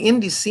tour the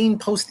indie scene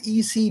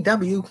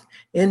post-ECW,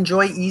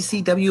 enjoy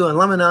ECW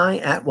alumni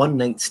at One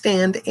Night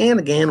Stand, and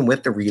again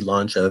with the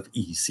relaunch of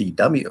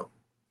ECW.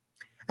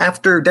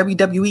 After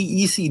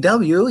WWE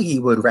ECW, he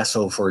would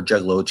wrestle for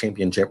Juggalo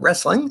Championship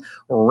Wrestling,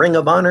 Ring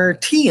of Honor,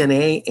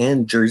 TNA,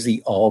 and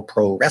Jersey All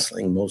Pro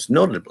Wrestling, most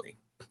notably.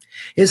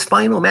 His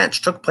final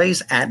match took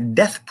place at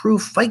Death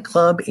Proof Fight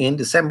Club in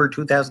December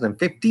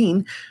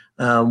 2015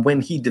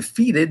 when he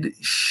defeated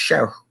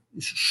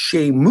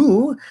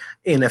Shemu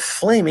in a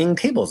flaming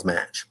tables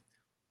match.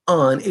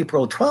 On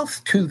April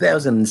 12th,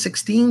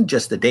 2016,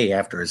 just the day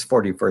after his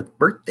 41st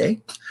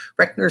birthday,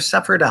 Reckner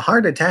suffered a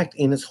heart attack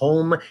in his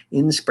home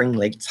in Spring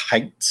Lakes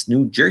Heights,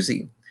 New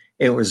Jersey.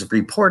 It was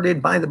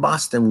reported by the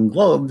Boston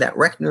Globe that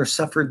Reckner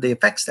suffered the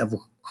effects of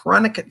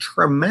chronic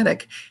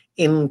traumatic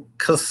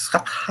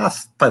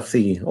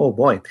encephalopathy. Oh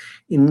boy,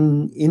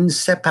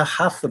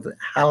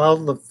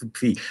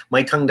 encephalopathy.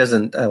 My tongue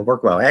doesn't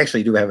work well. I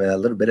actually do have a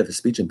little bit of a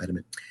speech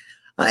impediment.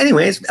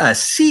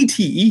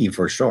 CTE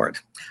for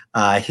short.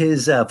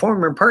 His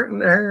former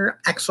partner,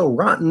 Axel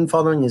Rotten,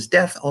 following his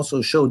death,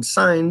 also showed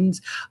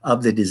signs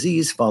of the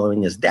disease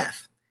following his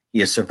death.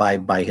 He is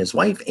survived by his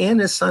wife and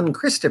his son,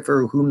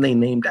 Christopher, whom they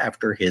named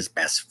after his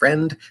best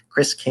friend,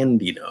 Chris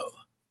Candido.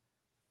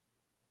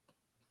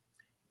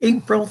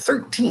 April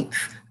 13th.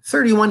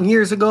 31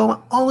 years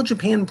ago, All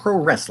Japan Pro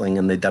Wrestling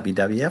and the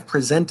WWF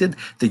presented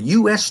the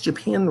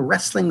U.S.-Japan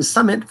Wrestling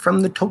Summit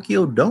from the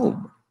Tokyo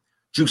Dome.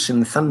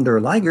 Jushin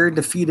Thunder Liger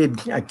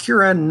defeated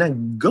Akira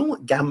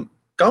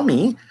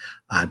Nagami.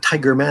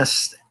 Tiger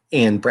Mask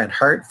and Bret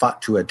Hart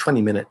fought to a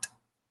 20-minute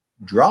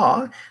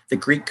draw. The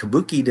Greek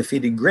Kabuki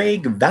defeated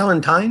Greg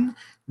Valentine.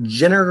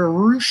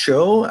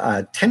 Generusho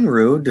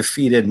Tenryu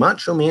defeated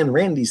Macho Man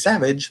Randy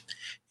Savage.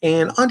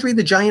 And Andre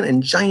the Giant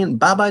and Giant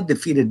Baba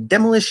defeated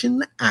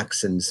Demolition,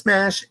 Axe and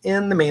Smash.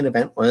 And the main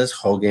event was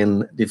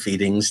Hogan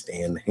defeating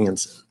Stan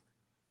Hansen.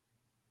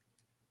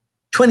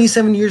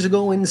 27 years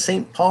ago in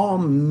St. Paul,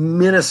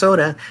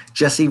 Minnesota,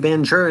 Jesse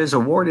Ventura is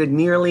awarded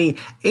nearly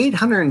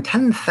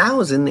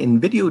 $810,000 in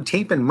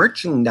videotape and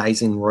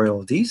merchandising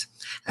royalties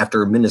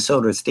after a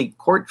Minnesota state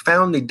court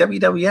found the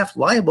WWF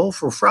liable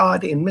for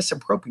fraud and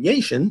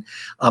misappropriation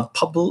of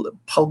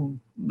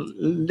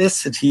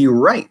publicity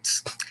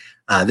rights.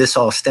 This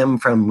all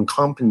stemmed from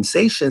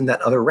compensation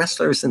that other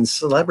wrestlers and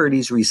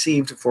celebrities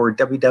received for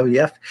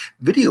WWF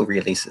video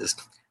releases.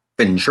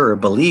 Ventura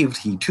believed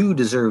he too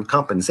deserved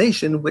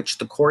compensation, which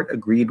the court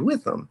agreed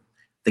with him.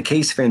 The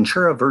case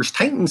Ventura versus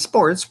Titan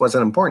Sports was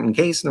an important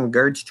case in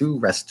regards to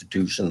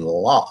restitution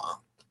law.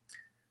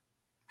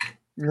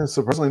 Yeah,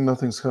 surprisingly,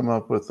 nothing's come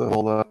up with the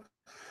whole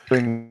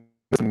thing,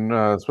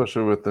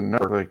 especially with the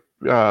network.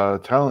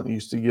 Like talent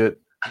used to get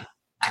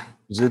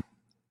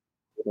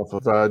off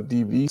of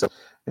DVDs,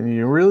 and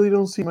you really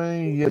don't see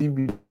many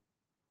DVDs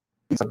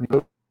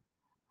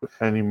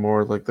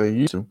anymore like they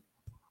used to.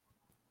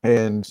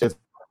 And it's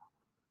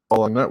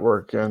all on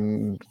network,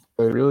 and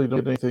they really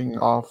don't get anything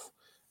off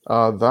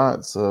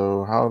that.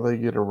 So how they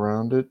get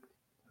around it,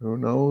 who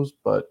knows?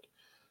 But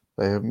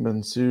they haven't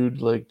been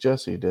sued like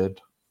Jesse did.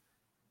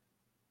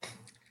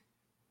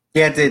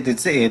 Yeah,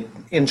 it's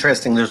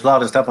interesting. There's a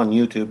lot of stuff on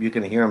YouTube. You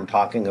can hear him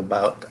talking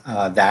about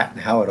that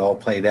and how it all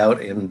played out.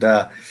 And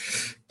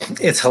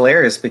it's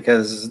hilarious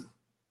because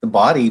the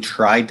Body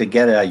tried to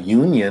get a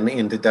union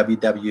into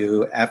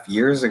WWF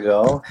years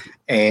ago,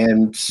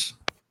 and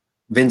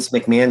Vince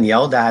McMahon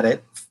yelled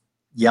at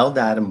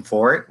him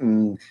for it.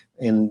 And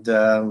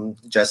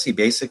Jesse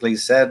basically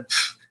said,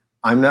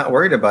 I'm not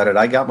worried about it.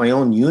 I got my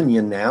own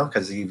union now,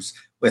 because he was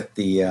with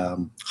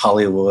the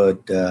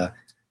Hollywood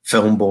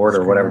Film Board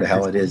or whatever the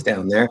hell it is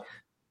down there.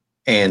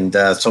 And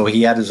so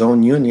he had his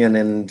own union,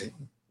 and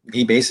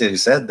he basically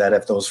said that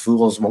if those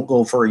fools won't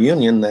go for a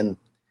union, then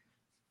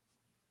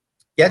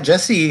yeah,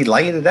 Jesse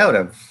laid it out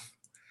of,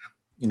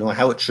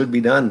 how it should be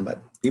done, but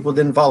people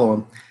didn't follow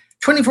him.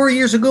 24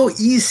 years ago,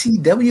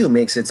 ECW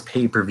makes its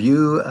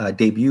pay-per-view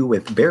debut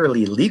with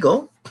Barely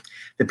Legal.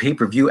 The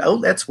pay-per-view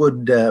outlets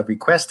would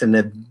request an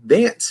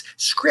advance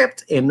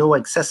script and no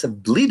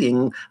excessive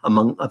bleeding,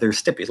 among other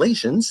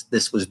stipulations.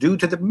 This was due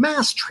to the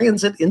mass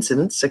transit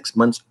incident 6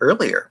 months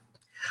earlier.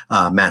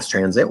 Mass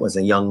Transit was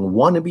a young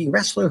wannabe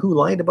wrestler who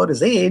lied about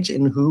his age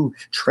and who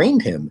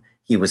trained him.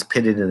 He was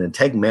pitted in a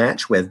tag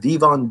match with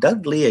Devon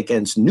Dudley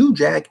against New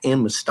Jack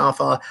and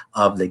Mustafa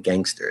of the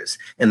Gangsters.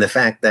 And the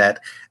fact that,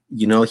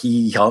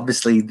 he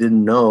obviously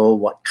didn't know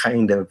what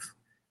kind of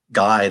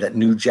guy that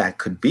New Jack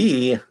could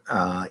be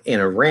in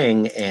a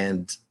ring,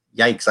 and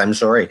yikes, I'm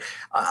sorry.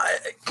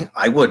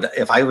 I would,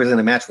 if I was in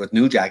a match with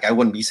New Jack, I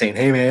wouldn't be saying,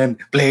 hey man,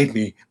 blade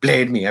me.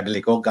 I'd be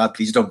like, oh God,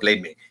 please don't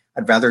blade me.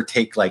 I'd rather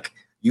take like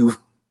you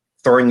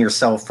throwing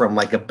yourself from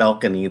like a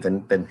balcony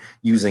than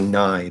using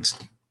knives.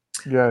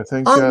 Yeah, I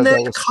think on that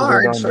that was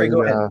card, covered on sorry,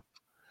 go ahead.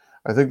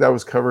 I think that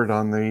was covered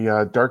on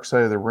the Dark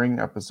Side of the Ring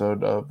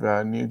episode of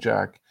New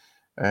Jack,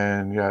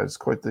 and yeah, it's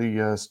quite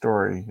the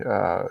story.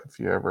 If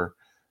you ever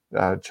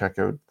check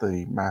out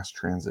the mass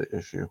transit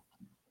issue.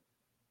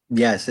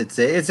 Yes, it's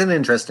an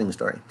interesting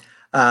story.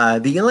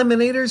 The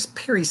Eliminators,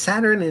 Perry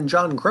Saturn and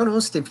John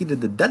Kronos, defeated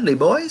the Dudley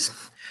Boys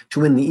to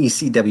win the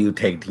ECW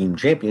Tag Team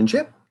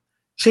Championship.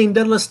 Shane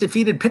Douglas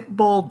defeated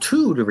Pitbull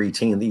 2 to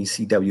retain the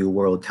ECW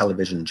World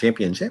Television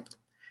Championship.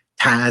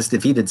 Taz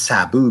defeated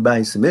Sabu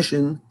by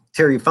submission.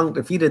 Terry Funk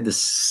defeated the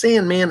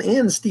Sandman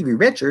and Stevie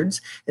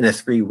Richards in a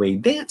three-way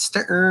dance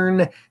to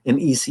earn an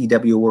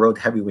ECW World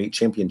Heavyweight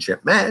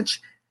Championship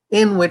match,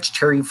 in which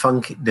Terry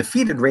Funk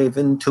defeated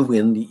Raven to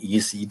win the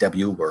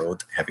ECW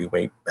World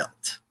Heavyweight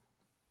belt.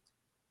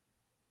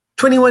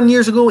 21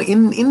 years ago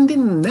in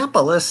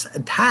Indianapolis,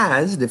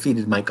 Taz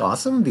defeated Mike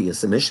Awesome via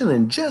submission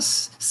in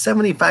just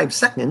 75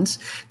 seconds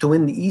to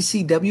win the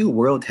ECW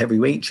World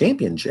Heavyweight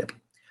Championship.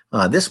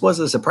 This was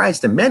a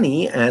surprise to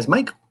many, as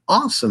Mike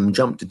Awesome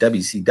jumped to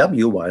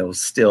WCW while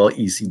still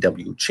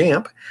ECW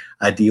champ.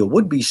 A deal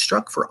would be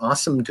struck for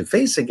Awesome to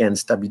face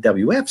against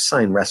WWF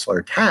signed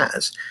wrestler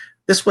Taz.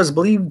 This was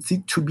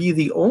believed to be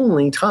the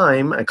only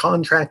time a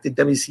contracted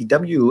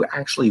WCW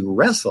actually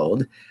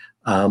wrestled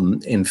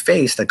and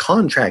faced a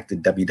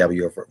contracted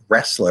WWF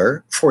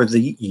wrestler for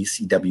the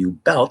ECW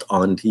belt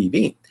on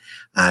TV.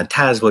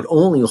 Taz would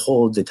only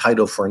hold the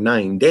title for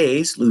 9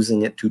 days,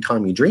 losing it to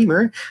Tommy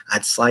Dreamer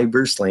at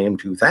SummerSlam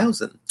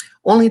 2000,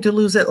 only to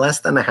lose it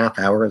less than a half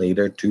hour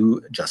later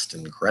to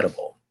Justin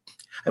Credible.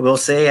 I will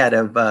say, out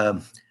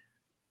of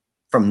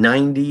from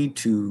 90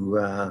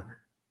 to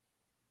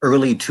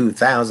early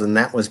 2000,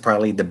 that was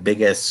probably the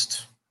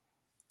biggest,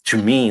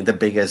 to me, the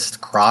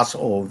biggest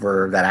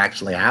crossover that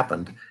actually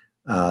happened.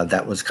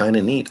 That was kind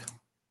of neat.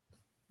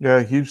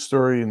 Yeah, huge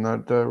story in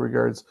that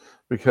regards,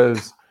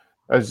 because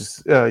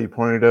as you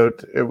pointed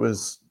out, it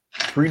was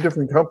 3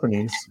 different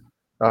companies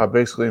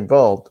basically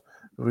involved,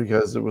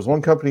 because it was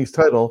one company's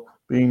title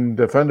being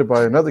defended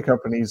by another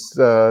company's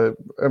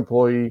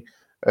employee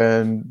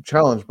and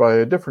challenged by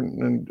a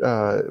different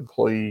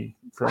employee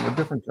from a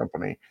different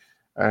company.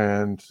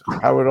 And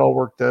how it all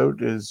worked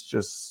out is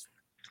just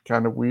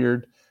kind of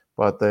weird.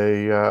 but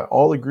they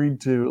all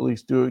agreed to at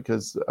least do it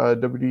because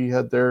WWE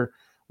had their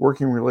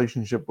working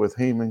relationship with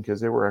Heyman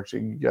because they were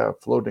actually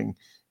floating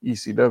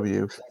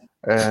ECW,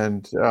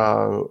 and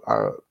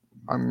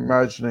I'm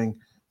imagining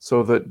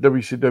so that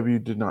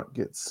WCW did not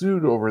get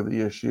sued over the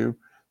issue.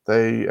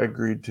 They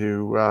agreed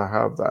to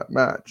have that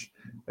match,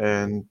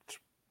 and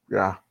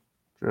yeah,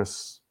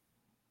 just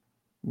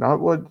not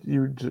what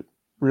you'd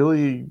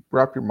really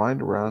wrap your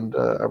mind around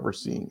ever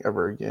seeing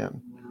ever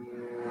again.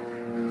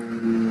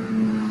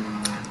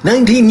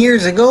 19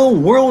 years ago,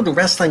 World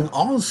Wrestling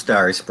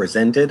All-Stars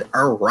presented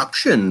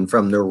Eruption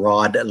from the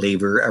Rod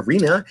Laver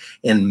Arena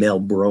in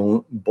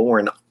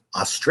Melbourne,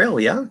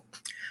 Australia.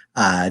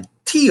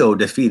 Tio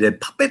defeated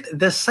Puppet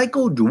the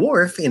Psycho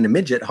Dwarf in a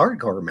midget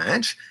hardcore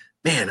match.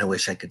 Man, I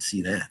wish I could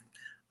see that.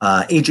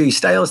 AJ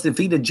Styles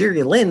defeated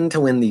Jerry Lynn to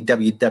win the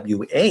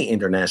WWA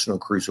International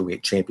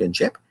Cruiserweight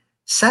Championship.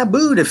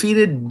 Sabu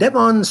defeated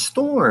Devon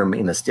Storm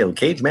in a steel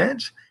cage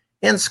match.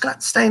 And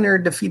Scott Steiner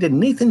defeated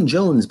Nathan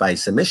Jones by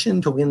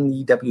submission to win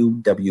the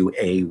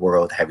WWA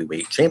World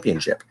Heavyweight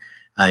Championship.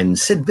 And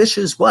Sid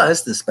Vicious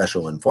was the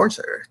special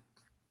enforcer.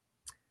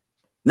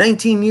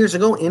 19 years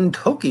ago in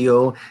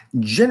Tokyo,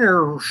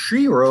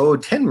 Genichiro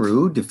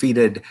Tenryu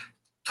defeated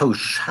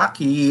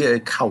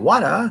Toshiaki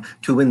Kawada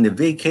to win the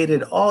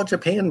vacated All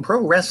Japan Pro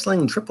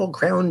Wrestling Triple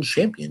Crown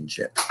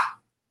Championship.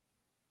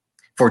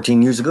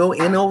 14 years ago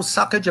in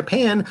Osaka,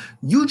 Japan,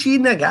 Yuji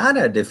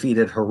Nagata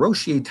defeated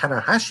Hiroshi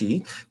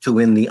Tanahashi to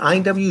win the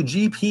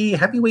IWGP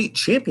Heavyweight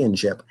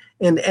Championship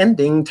and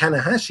ending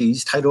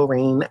Tanahashi's title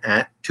reign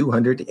at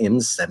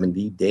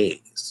 270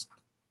 days.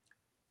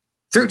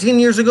 13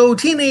 years ago,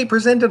 TNA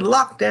presented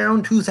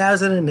Lockdown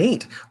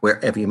 2008,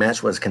 where every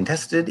match was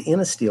contested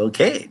in a steel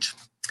cage.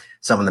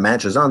 Some of the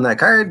matches on that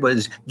card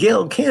was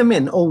Gail Kim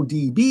and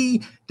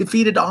ODB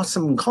defeated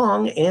Awesome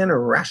Kong and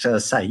Rasha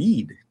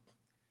Saeed.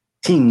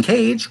 Team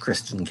Cage,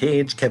 Christian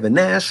Cage, Kevin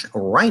Nash,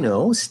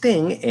 Rhino,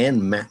 Sting,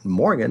 and Matt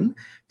Morgan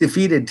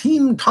defeated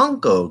Team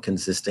Tonko,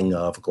 consisting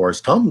of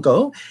course,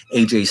 Tomko,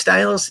 AJ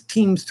Styles,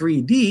 Team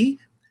 3D,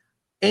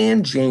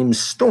 and James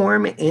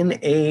Storm in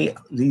a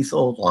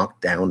lethal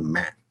lockdown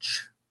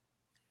match.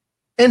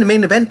 And the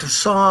main event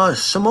saw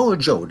Samoa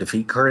Joe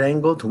defeat Kurt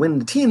Angle to win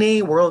the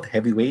TNA World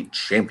Heavyweight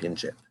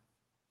Championship.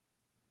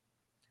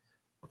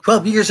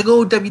 12 years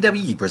ago,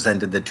 WWE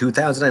presented the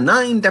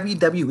 2009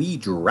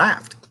 WWE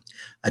Draft.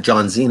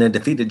 John Cena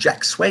defeated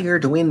Jack Swagger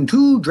to win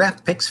 2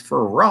 draft picks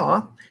for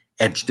Raw.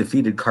 Edge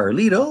defeated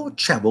Carlito,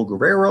 Chavo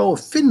Guerrero,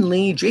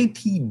 Finlay,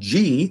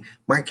 JTG,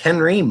 Mark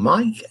Henry,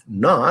 Mike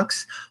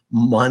Knox,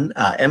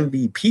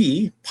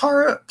 MVP,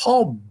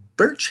 Paul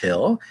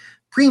Burchill,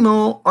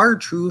 Primo,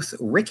 R-Truth,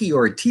 Ricky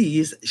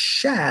Ortiz,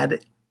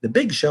 Shad, The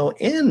Big Show,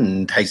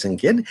 and Tyson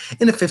Kidd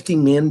in a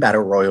 15-man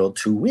battle royal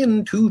to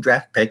win 2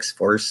 draft picks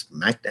for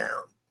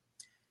SmackDown.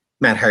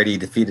 Matt Hardy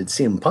defeated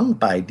CM Punk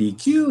by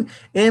DQ,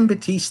 and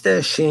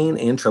Batista, Shane,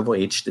 and Triple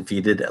H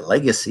defeated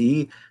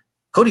Legacy,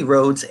 Cody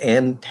Rhodes,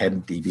 and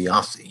Ted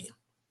DiBiase.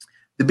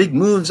 The big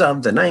moves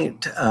of the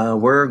night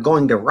were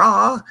going to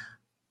Raw,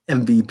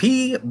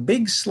 MVP,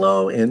 Big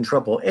Slow, and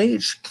Triple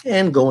H,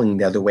 and going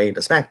the other way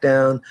to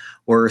SmackDown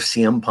were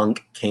CM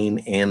Punk, Kane,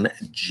 and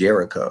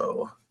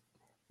Jericho.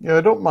 Yeah,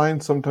 I don't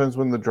mind sometimes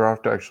when the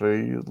draft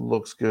actually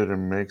looks good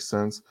and makes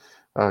sense,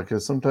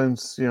 because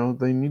sometimes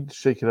they need to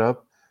shake it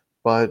up.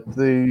 But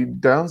the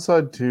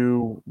downside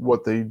to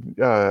what they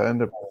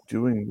end up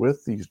doing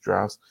with these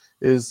drafts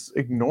is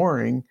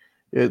ignoring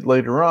it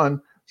later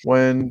on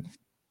when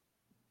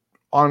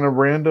on a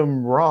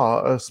random Raw,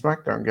 a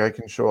SmackDown guy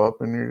can show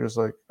up and you're just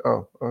like,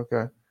 oh,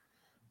 okay.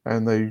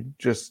 And they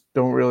just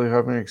don't really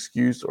have an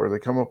excuse, or they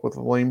come up with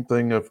a lame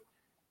thing of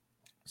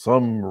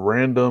some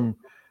random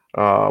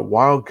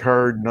wild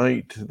card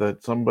night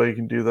that somebody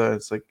can do that.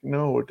 It's like,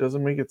 no, it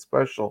doesn't make it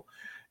special.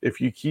 If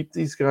you keep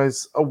these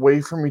guys away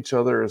from each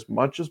other as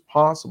much as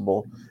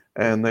possible,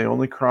 and they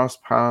only cross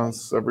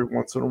paths every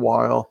once in a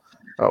while,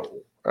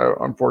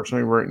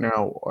 unfortunately, right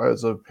now,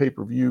 as a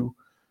pay-per-view,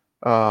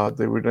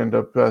 they would end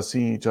up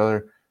seeing each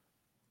other.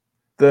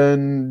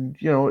 Then,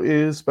 it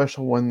is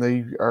special when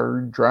they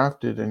are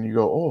drafted and you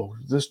go, oh,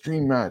 this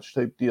dream match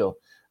type deal.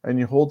 And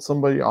you hold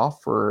somebody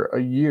off for a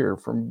year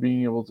from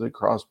being able to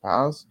cross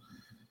paths.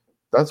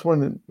 That's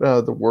when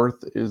the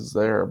worth is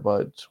there.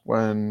 But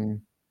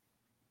when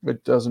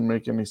it doesn't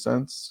make any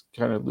sense,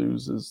 kind of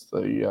loses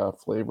the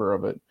flavor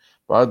of it.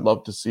 But I'd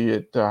love to see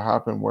it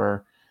happen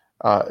where,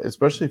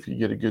 especially if you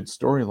get a good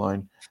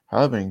storyline,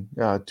 having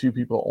 2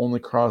 people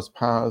only cross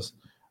paths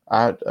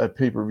at a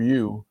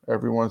pay-per-view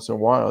every once in a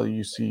while,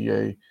 you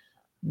see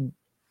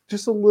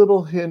just a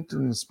little hint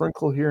and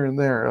sprinkle here and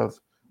there of,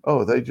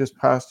 oh, they just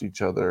passed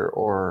each other,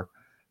 or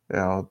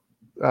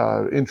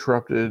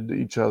interrupted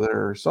each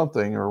other or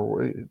something,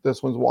 or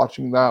this one's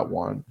watching that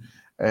one,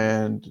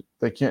 and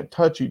they can't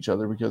touch each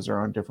other because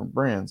they're on different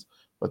brands.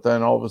 But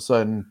then all of a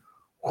sudden,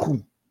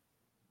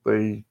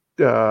 the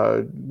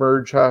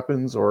merge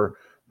happens, or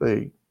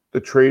the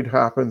trade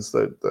happens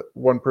that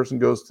one person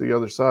goes to the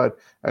other side,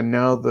 and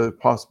now the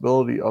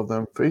possibility of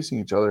them facing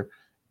each other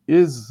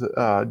is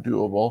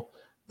doable.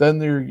 then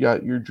you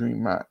got your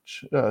dream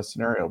match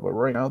scenario. But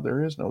right now,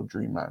 there is no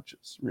dream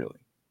matches, really.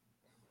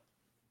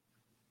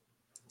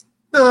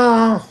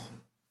 No,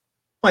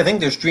 I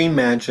think there's dream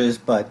matches,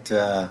 but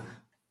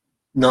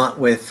not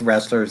with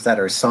wrestlers that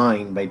are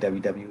signed by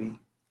WWE.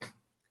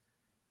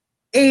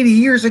 80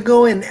 years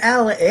ago in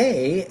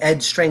LA,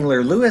 Ed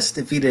Strangler Lewis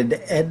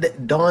defeated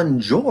Ed Don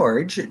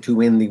George to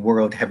win the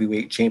World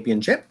Heavyweight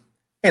Championship.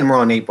 And we're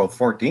on April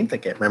 14th. I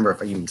can't remember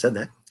if I even said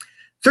that.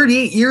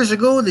 38 years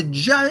ago,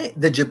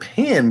 the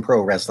Japan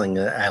Pro Wrestling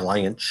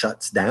Alliance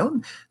shuts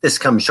down. This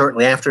comes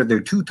shortly after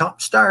their two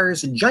top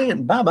stars,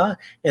 Giant Baba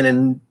and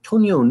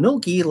Antonio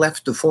Inoki,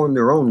 left to form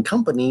their own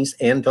companies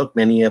and took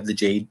many of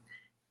the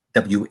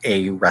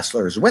JWA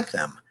wrestlers with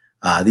them.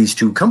 These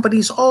two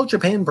companies, All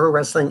Japan Pro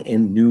Wrestling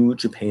and New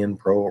Japan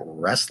Pro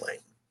Wrestling.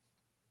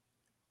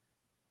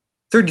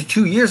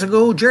 32 years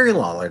ago, Jerry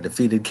Lawler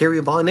defeated Kerry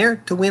Von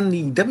Erich to win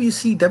the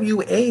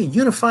WCWA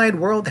Unified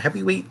World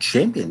Heavyweight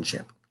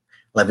Championship.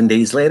 11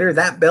 days later,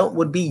 that belt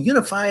would be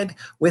unified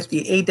with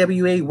the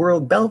AWA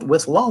World Belt,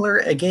 with Lawler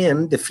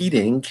again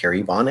defeating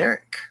Kerry Von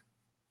Erich.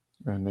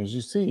 And as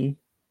you see,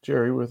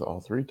 Jerry with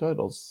all three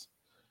titles.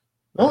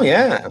 Oh,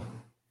 yeah.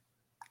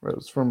 It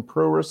was from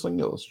Pro Wrestling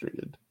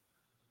Illustrated.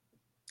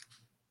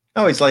 I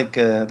always like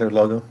their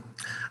logo.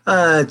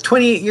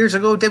 28 years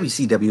ago,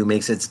 WCW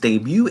makes its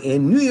debut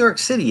in New York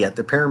City at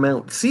the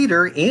Paramount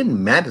Theater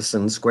in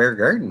Madison Square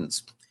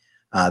Gardens.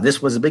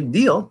 This was a big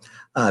deal.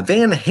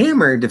 Van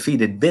Hammer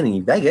defeated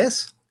Vinny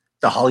Vegas.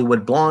 The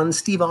Hollywood Blondes,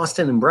 Steve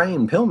Austin and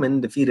Brian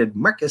Pillman, defeated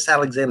Marcus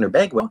Alexander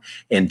Bagwell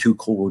and Too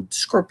Cold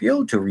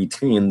Scorpio to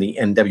retain the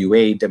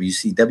NWA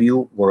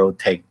WCW World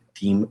Tag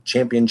Team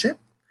Championship.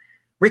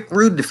 Rick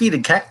Rude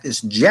defeated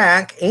Cactus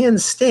Jack,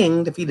 and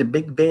Sting defeated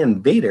Big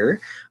Van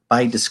Vader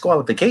by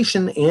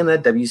disqualification in a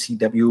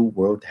WCW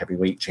World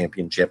Heavyweight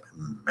Championship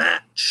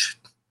match.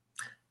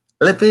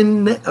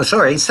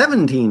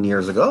 17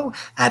 years ago,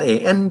 at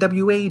a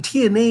NWA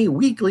TNA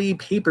weekly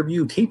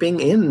pay-per-view taping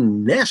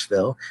in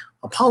Nashville,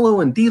 Apollo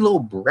and D'Lo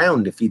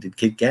Brown defeated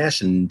Kid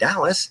Cash in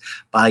Dallas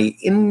by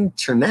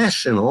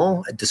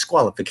intentional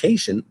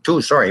disqualification to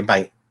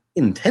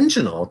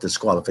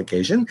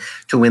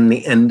win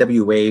the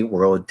NWA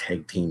World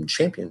Tag Team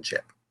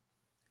Championship.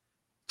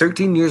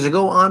 13 years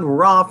ago on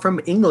Raw from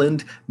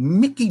England,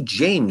 Mickie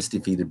James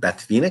defeated Beth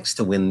Phoenix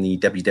to win the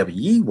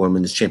WWE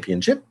Women's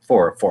Championship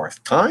for a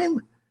fourth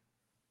time.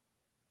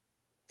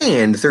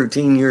 And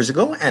 13 years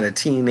ago, at a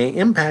TNA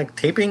Impact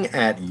taping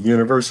at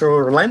Universal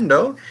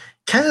Orlando,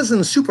 Kaz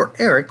and Super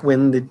Eric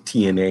win the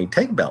TNA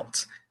tag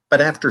belts.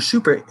 But after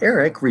Super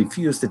Eric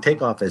refused to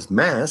take off his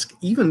mask,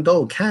 even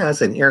though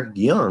Kaz and Eric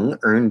Young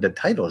earned a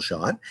title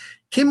shot,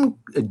 Jim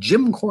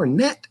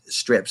Cornette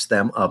strips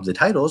them of the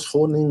titles,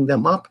 holding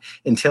them up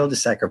until the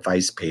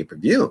Sacrifice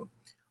pay-per-view.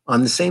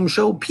 On the same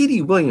show,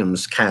 Petey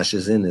Williams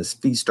cashes in his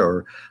Feast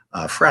or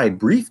Fried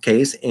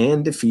briefcase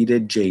and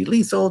defeated Jay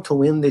Lethal to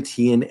win the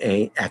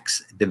TNA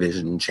X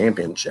Division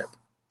Championship.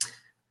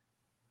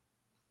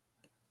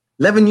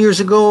 11 years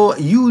ago,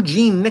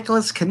 Eugene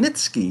Nicholas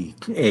Knitsky,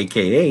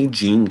 a.k.a.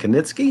 Gene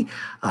Knitsky,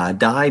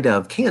 died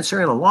of cancer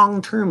in a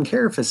long-term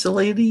care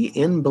facility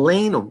in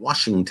Blaine,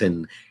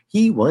 Washington.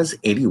 He was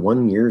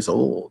 81 years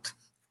old.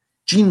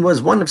 Gene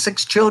was one of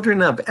 6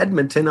 children of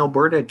Edmonton,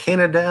 Alberta,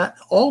 Canada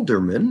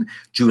alderman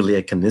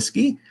Julia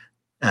Knitsky.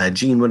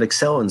 Gene would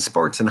excel in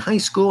sports in high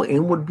school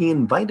and would be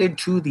invited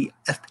to the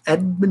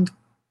Edmonton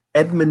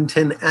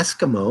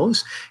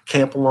Eskimos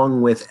camp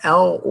along with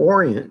Al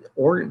Ordning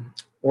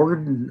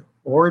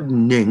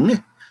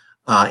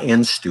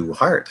and Stu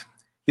Hart.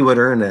 He would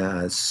earn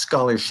a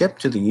scholarship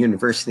to the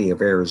University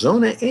of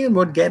Arizona and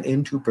would get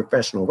into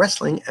professional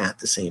wrestling at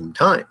the same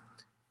time.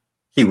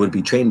 He would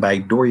be trained by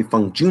Dory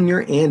Funk Jr.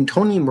 and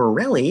Tony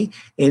Morelli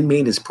and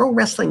made his pro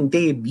wrestling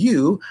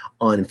debut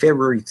on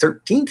February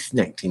 13th,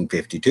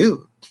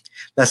 1952,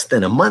 less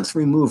than a month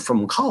removed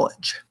from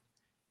college.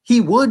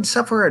 He would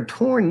suffer a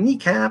torn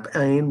kneecap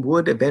and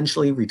would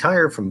eventually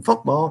retire from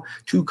football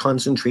to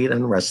concentrate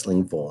on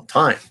wrestling full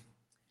time.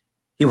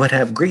 He would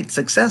have great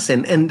success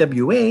in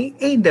NWA,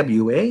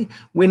 AWA,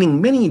 winning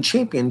many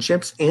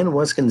championships, and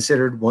was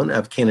considered one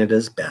of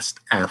Canada's best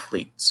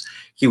athletes.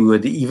 He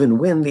would even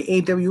win the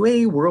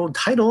AWA World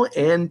title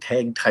and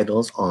tag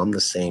titles on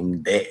the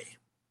same day.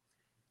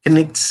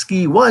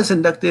 Knitsky was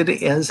inducted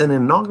as an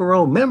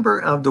inaugural member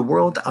of the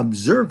World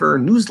Observer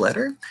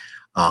newsletter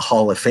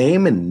Hall of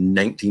Fame in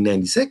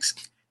 1996.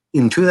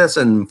 In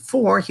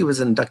 2004, he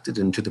was inducted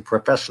into the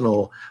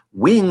professional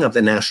wing of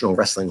the National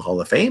Wrestling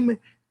Hall of Fame.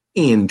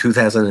 In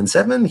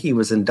 2007, he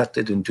was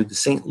inducted into the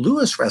St.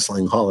 Louis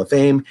Wrestling Hall of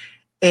Fame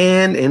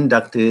and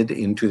inducted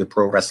into the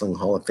Pro Wrestling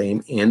Hall of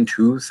Fame in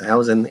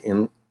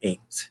 2008.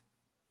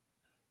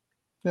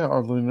 Yeah,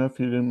 oddly enough,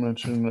 you didn't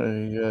mention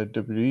a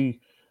WWE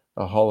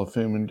Hall of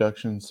Fame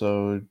induction,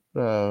 so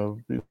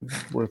it'd be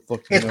worth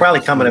looking It's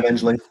probably coming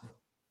eventually.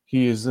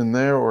 He is in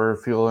there, or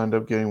if he'll end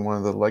up getting one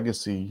of the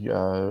Legacy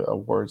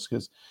awards,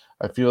 because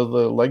I feel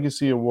the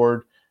Legacy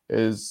Award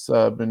has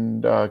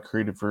been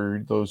created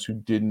for those who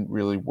didn't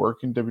really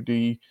work in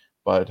WWE,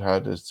 but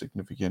had a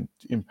significant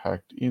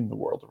impact in the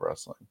world of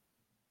wrestling.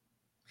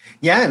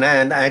 Yeah,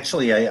 and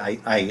actually,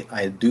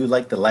 I do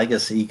like the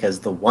legacy because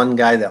the one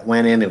guy that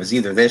went in, it was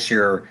either this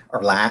year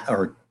or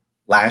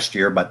last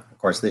year, but of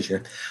course this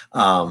year.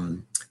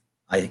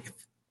 I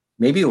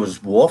maybe it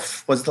was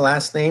Wolf was the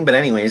last name, but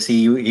anyways,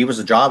 he was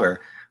a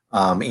jobber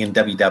in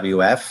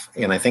WWF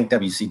and I think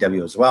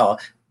WCW as well.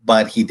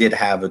 But he did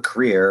have a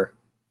career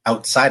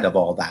outside of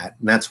all that,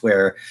 and that's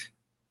where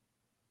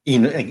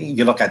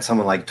you look at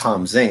someone like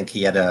Tom Zink.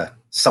 He had a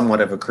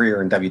somewhat of a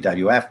career in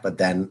WWF, but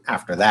then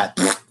after that.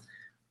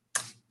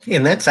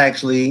 And that's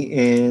actually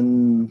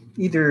in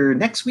either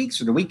next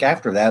week's or the week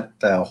after that,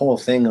 whole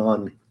thing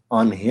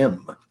on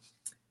him.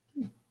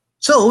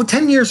 So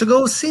 10 years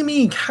ago,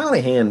 Sami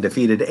Callihan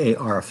defeated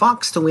AR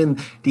Fox to win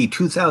the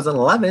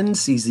 2011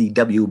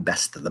 CZW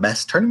Best of the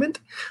Best tournament.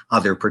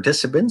 Other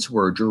participants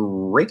were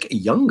Drake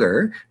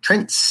Younger,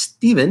 Trent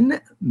Steven,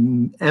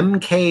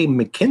 MK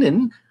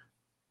McKinnon,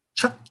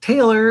 Chuck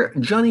Taylor,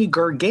 Johnny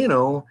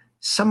Gargano,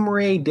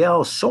 Samurai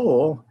Del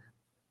Sol,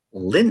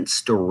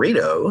 Lince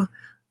Dorado,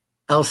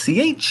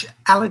 LCH,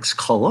 Alex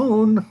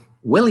Colon,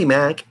 Willie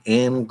Mack,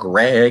 and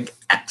Greg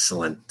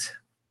Excellent.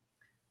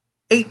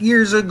 8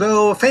 years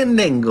ago,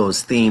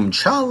 Fandango's theme,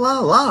 Cha La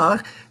La,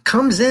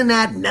 comes in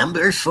at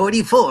number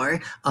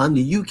 44 on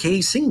the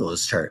UK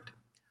singles chart.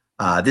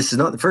 This is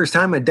not the first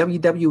time a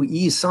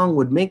WWE song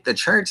would make the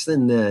charts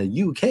in the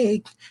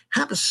UK.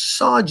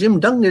 Hacksaw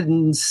Jim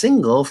Duggan's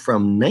single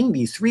from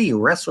 '93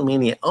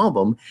 WrestleMania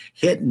album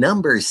hit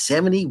number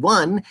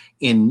 71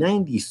 in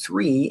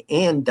 '93,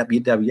 and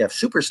WWF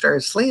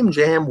Superstar Slam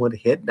Jam would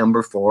hit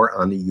number 4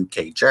 on the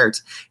UK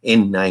charts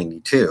in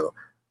 '92.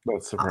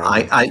 That's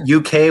surprising.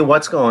 UK,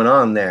 what's going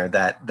on there?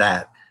 That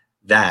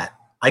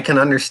I can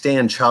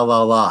understand Cha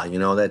La La,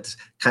 that's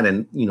kind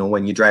of,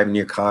 when you drive in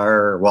your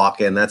car or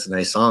walk in, that's a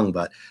nice song,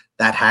 but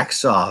that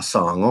Hacksaw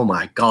song, oh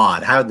my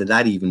God, how did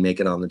that even make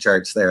it on the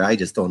charts there? I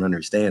just don't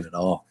understand at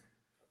all.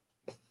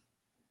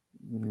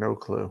 No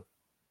clue.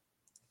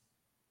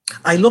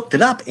 I looked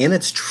it up and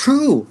it's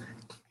true.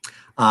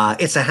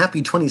 It's a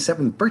happy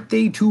 27th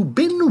birthday to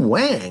Bin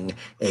Wang,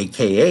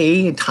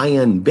 aka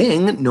Tian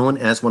Bing, known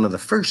as one of the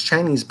first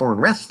Chinese-born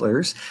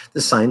wrestlers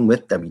to sign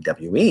with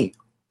WWE.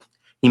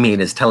 He made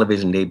his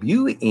television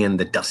debut in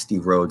the Dusty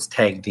Rhodes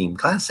Tag Team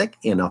Classic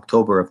in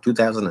October of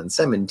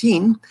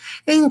 2017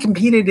 and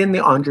competed in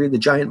the Andre the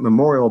Giant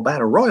Memorial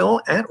Battle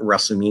Royal at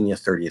WrestleMania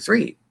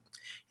 33.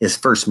 His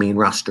first main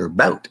roster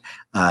bout,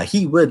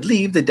 he would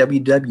leave the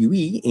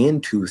WWE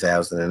in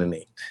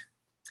 2008.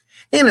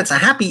 And it's a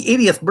happy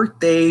 80th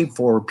birthday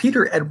for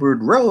Peter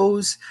Edward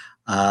Rose,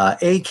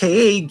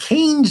 a.k.a.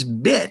 Kane's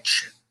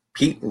bitch,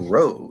 Pete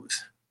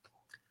Rose.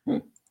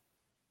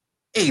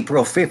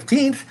 April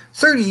 15th,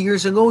 30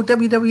 years ago,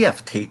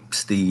 WWF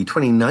tapes the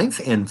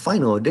 29th and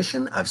final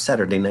edition of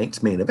Saturday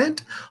Night's Main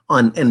Event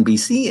on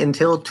NBC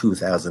until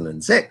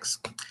 2006.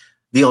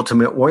 The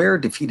Ultimate Warrior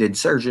defeated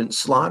Sergeant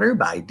Slaughter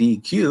by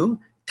DQ.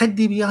 Ted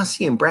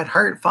DiBiase and Bret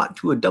Hart fought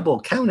to a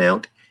double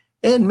countout.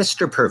 And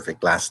Mr.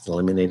 Perfect last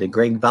eliminated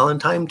Greg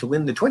Valentine to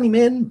win the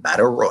 20-man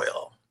Battle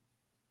Royal.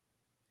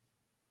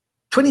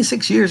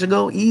 26 years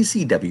ago,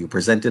 ECW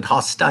presented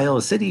Hostile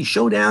City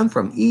Showdown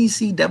from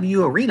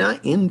ECW Arena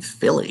in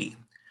Philly.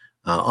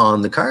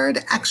 On the card,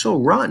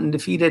 Axel Rotten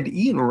defeated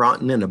Ian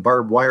Rotten in a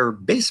barbed wire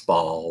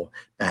baseball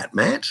bat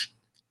match.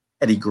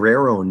 Eddie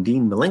Guerrero and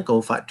Dean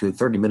Malenko fought to a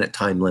 30-minute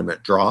time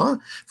limit draw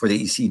for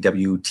the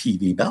ECW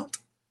TV belt.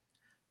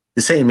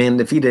 The Sandman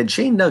defeated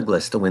Shane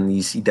Douglas to win the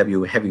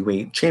ECW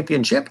Heavyweight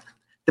Championship.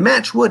 The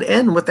match would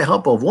end with the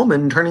help of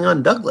Woman turning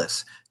on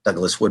Douglas.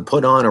 Douglas would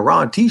put on a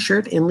Raw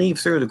t-shirt and leave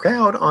through the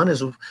crowd on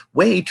his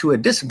way to a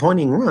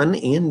disappointing run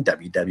in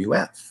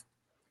WWF.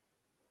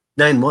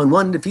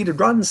 911 defeated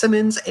Ron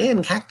Simmons,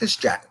 and Cactus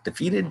Jack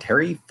defeated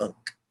Terry Funk.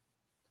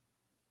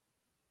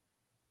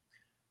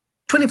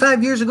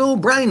 25 years ago,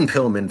 Brian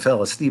Pillman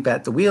fell asleep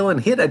at the wheel and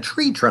hit a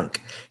tree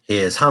trunk.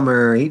 His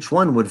Hummer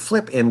H1 would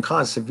flip and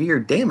cause severe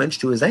damage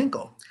to his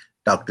ankle.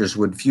 Doctors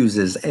would fuse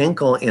his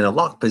ankle in a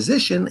locked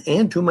position,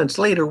 and 2 months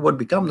later would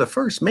become the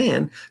first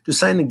man to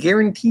sign a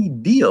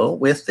guaranteed deal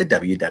with the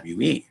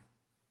WWE.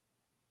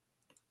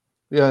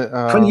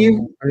 Yeah,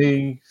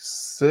 May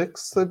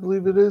 6th, I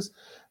believe it is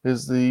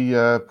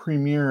the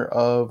premiere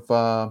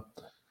of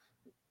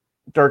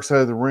Dark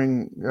Side of the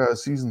Ring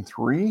Season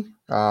 3.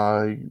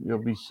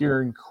 You'll be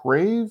hearing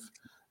Crave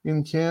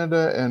in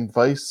Canada and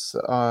Vice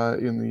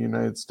in the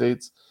United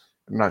States.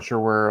 I'm not sure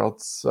where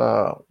else,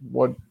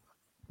 what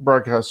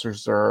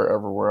broadcasters are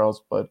everywhere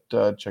else, but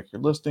check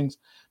your listings.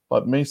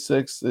 But May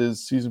 6th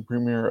is season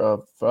premiere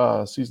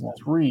of Season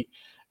 3,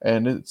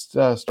 and it's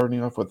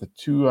starting off with a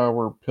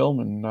 2-hour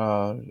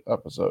Pillman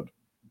episode.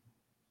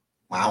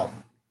 Wow.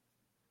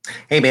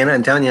 Hey, man,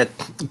 I'm telling you,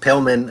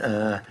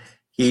 Pillman...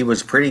 he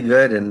was pretty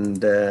good,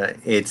 and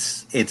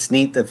it's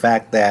neat the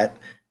fact that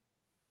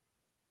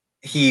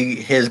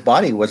his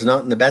body was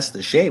not in the best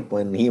of shape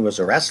when he was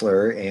a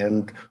wrestler,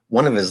 and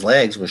one of his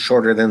legs was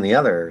shorter than the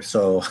other.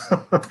 So,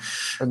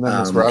 And then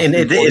his and raspy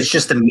it's voice.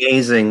 just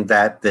amazing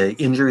that the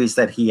injuries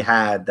that he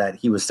had, that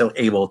he was still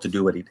able to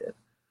do what he did.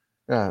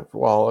 Yeah,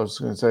 well, I was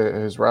going to say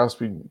his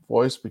raspy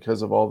voice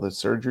because of all the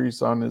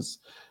surgeries on his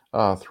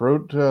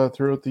throat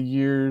throughout the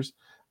years.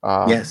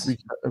 Yes.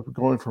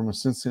 Going from a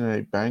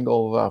Cincinnati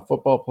Bengal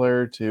football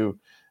player to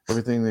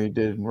everything they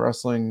did in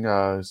wrestling.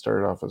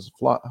 Started off as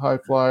a high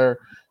flyer,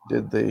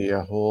 did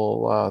the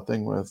whole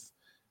thing with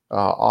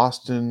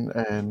Austin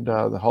and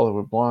the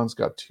Hollywood Blondes,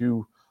 got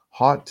too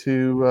hot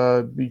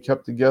to be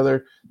kept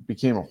together,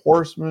 became a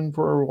horseman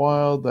for a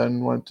while,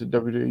 then went to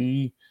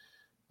WWE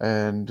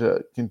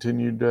and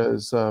continued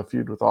his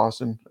feud with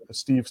Austin.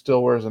 Steve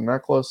still wears a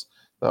necklace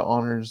that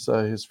honors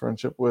his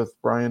friendship with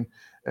Brian,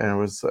 and it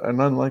was an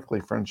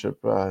unlikely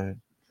friendship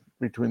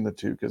between the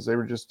two because they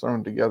were just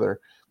thrown together,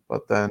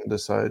 but then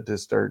decided to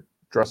start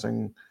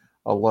dressing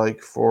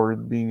alike for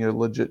being a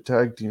legit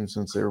tag team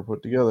since they were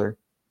put together.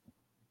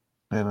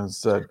 And as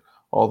said,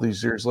 all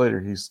these years later,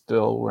 he's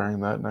still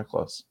wearing that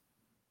necklace.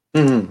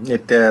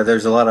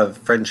 There's a lot of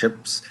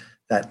friendships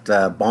that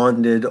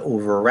bonded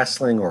over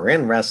wrestling or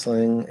in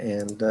wrestling,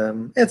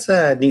 and it's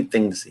a neat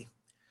thing to see.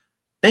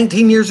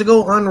 19 years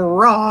ago on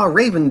Raw,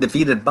 Raven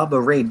defeated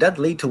Bubba Ray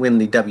Dudley to win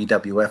the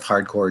WWF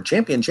Hardcore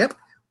Championship,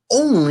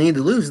 only to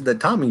lose to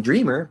Tommy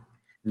Dreamer.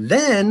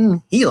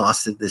 Then he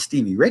lost it to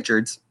Stevie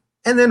Richards,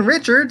 and then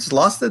Richards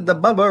lost it to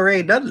Bubba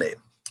Ray Dudley.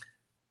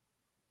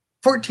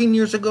 14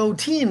 years ago,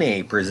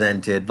 TNA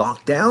presented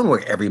Lockdown,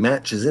 where every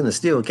match is in a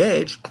steel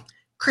cage.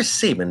 Chris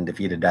Sabin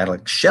defeated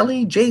Alex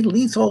Shelley, Jay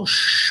Lethal,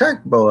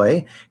 Shark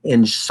Boy,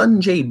 and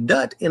Sanjay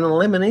Dutt in an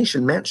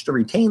elimination match to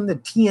retain the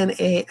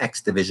TNA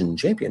X Division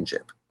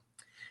Championship.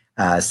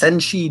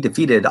 Senshi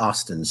defeated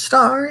Austin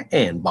Starr,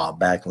 and Bob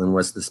Backlund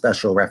was the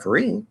special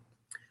referee.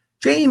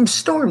 James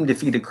Storm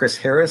defeated Chris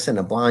Harris in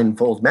a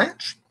blindfold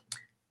match.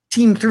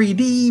 Team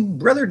 3D,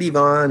 Brother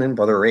Devon and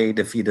Brother Ray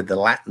defeated the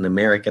Latin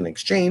American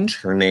Exchange,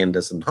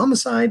 Hernandez and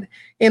Homicide,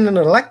 in an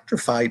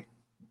electrified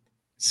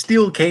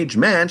steel cage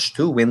match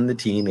to win the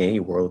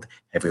TNA World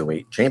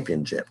Heavyweight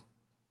Championship.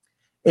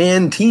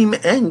 And Team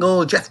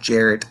Angle, Jeff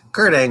Jarrett,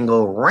 Kurt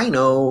Angle,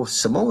 Rhino,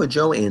 Samoa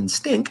Joe, and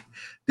Stink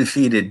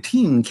defeated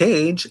Team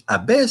Cage,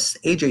 Abyss,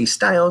 AJ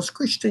Styles,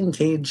 Christian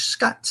Cage,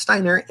 Scott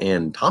Steiner,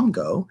 and Tom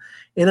Go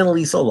in a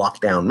lethal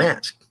lockdown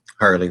match.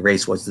 Harley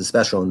Race was the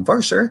special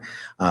enforcer.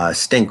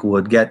 Stink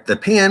would get the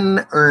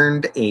pin,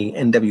 earned a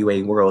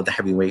NWA World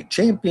Heavyweight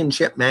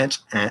Championship match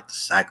at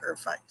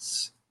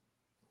Sacrifice.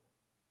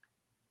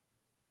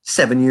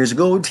 7 years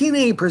ago,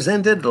 TNA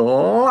presented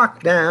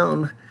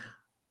Lockdown.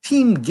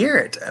 Team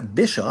Garrett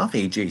Bischoff,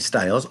 AJ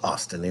Styles,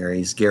 Austin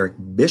Aries,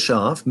 Garrett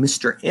Bischoff,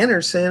 Mr.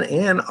 Anderson,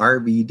 and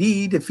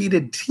RVD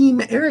defeated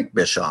Team Eric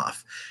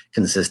Bischoff,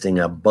 consisting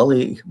of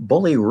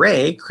Bully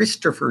Ray,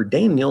 Christopher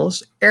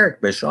Daniels,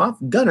 Eric Bischoff,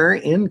 Gunner,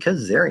 and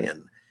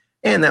Kazarian.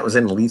 And that was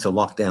in a lethal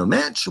lockdown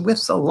match.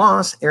 With the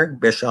loss,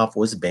 Eric Bischoff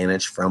was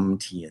banished from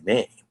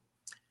TNA.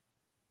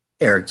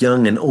 Eric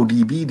Young and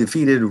ODB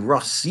defeated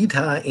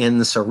Rosita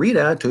and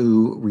Sarita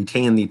to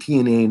retain the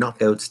TNA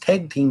Knockouts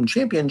Tag Team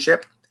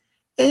Championship.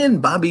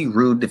 And Bobby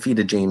Roode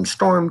defeated James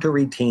Storm to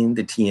retain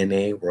the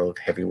TNA World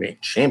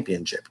Heavyweight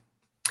Championship.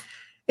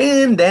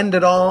 And to end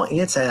it all,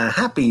 it's a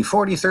happy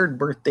 43rd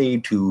birthday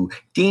to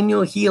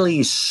Daniel Healy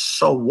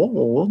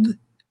Sowold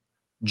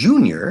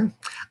Jr.,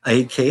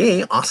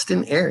 aka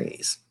Austin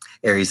Aries.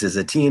 Aries is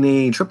a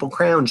TNA Triple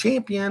Crown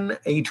champion,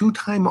 a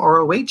two-time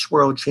ROH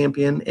World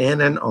Champion, and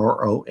an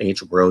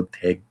ROH World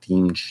Tag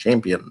Team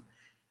Champion.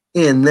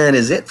 And that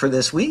is it for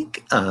this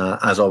week.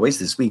 As always,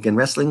 This Week in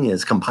Wrestling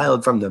is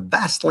compiled from the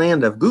vast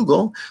land of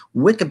Google,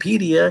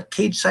 Wikipedia,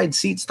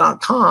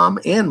 CagesideSeats.com,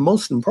 and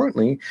most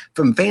importantly,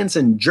 from fans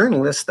and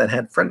journalists that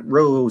had front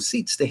row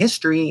seats to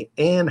history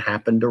and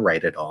happened to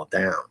write it all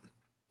down.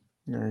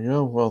 There you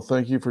go. Well,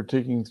 thank you for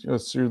taking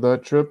us through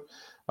that trip.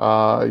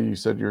 You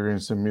said you're going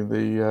to send me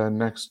the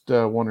next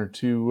 1 or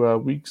 2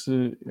 weeks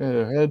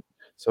ahead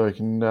so I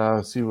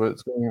can see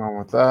what's going on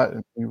with that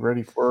and be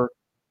ready for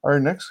our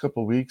next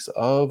couple weeks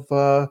of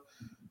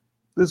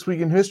This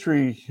Week in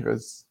History.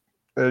 As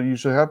it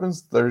usually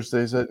happens,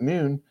 Thursdays at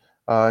noon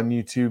on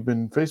YouTube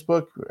and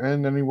Facebook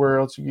and anywhere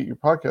else you get your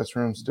podcast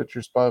from,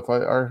 Stitcher,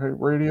 Spotify,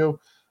 iHeartRadio,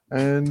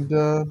 and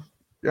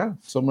yeah,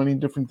 so many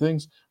different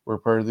things. We're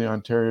part of the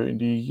Ontario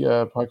Indie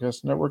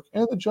Podcast Network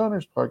and the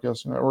Genres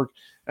Podcast Network.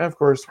 And of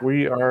course,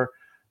 we are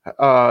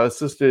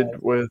assisted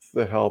with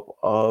the help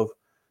of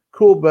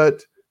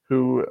Coolbet,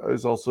 who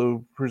is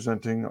also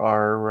presenting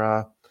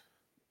our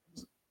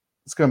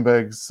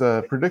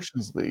Scumbags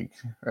Predictions League.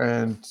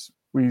 And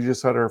we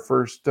just had our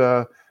first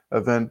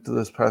event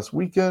this past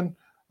weekend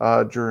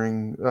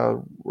during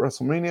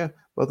WrestleMania,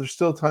 but there's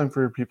still time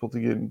for people to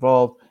get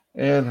involved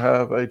and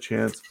have a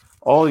chance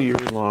all year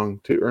long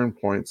to earn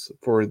points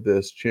for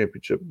this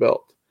championship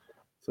belt.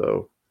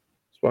 So,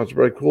 sponsored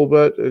by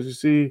Coolbet, as you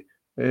see,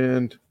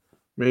 and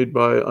made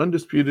by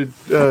Undisputed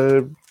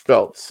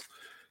Belts.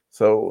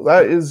 So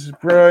that is,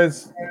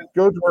 guys,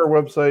 go to our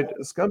website,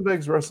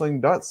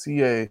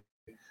 scumbagswrestling.ca,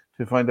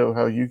 to find out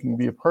how you can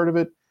be a part of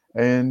it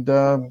and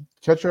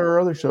catch our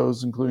other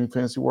shows, including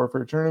Fantasy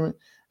Warfare Tournament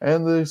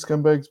and the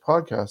Scumbags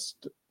podcast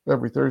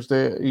every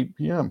Thursday at 8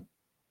 p.m.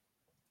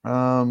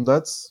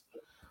 That's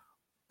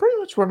pretty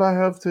much what I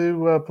have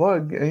to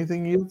plug.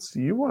 Anything else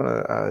you want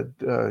to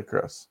add,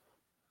 Chris?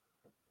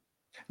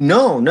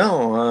 No.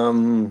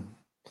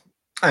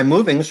 I'm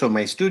moving, so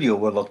my studio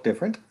will look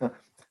different.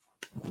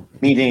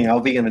 Meaning I'll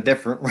be in a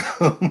different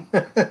room.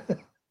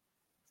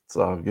 It's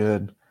all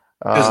good.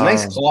 There's a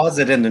nice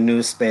closet in the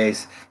new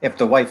space. If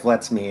the wife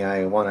lets me,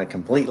 I want to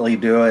completely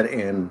do it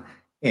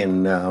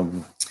in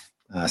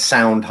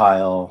sound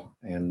tile,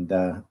 and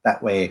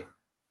that way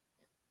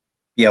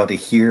be able to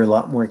hear a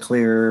lot more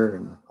clearer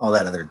and all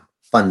that other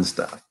fun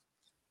stuff.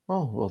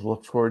 Well, we'll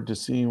look forward to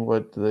seeing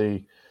what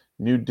the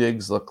new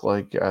digs look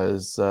like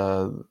as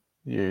the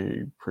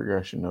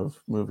progression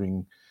of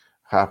moving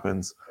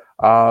happens.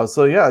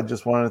 So yeah, I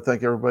just want to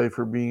thank everybody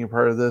for being a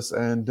part of this,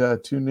 and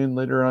tune in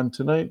later on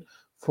tonight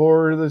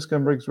for the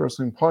Scumbags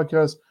Wrestling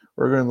podcast.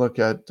 We're going to look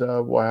at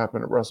what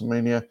happened at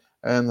WrestleMania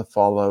and the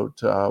fallout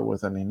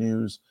with any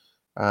news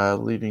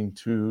leading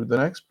to the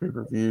next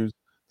pay-per-views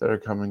that are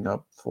coming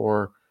up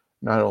for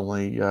not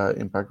only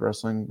Impact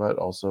Wrestling, but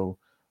also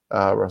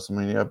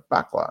WrestleMania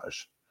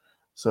Backlash.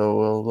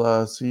 So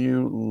we'll see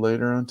you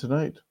later on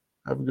tonight.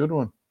 Have a good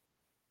one.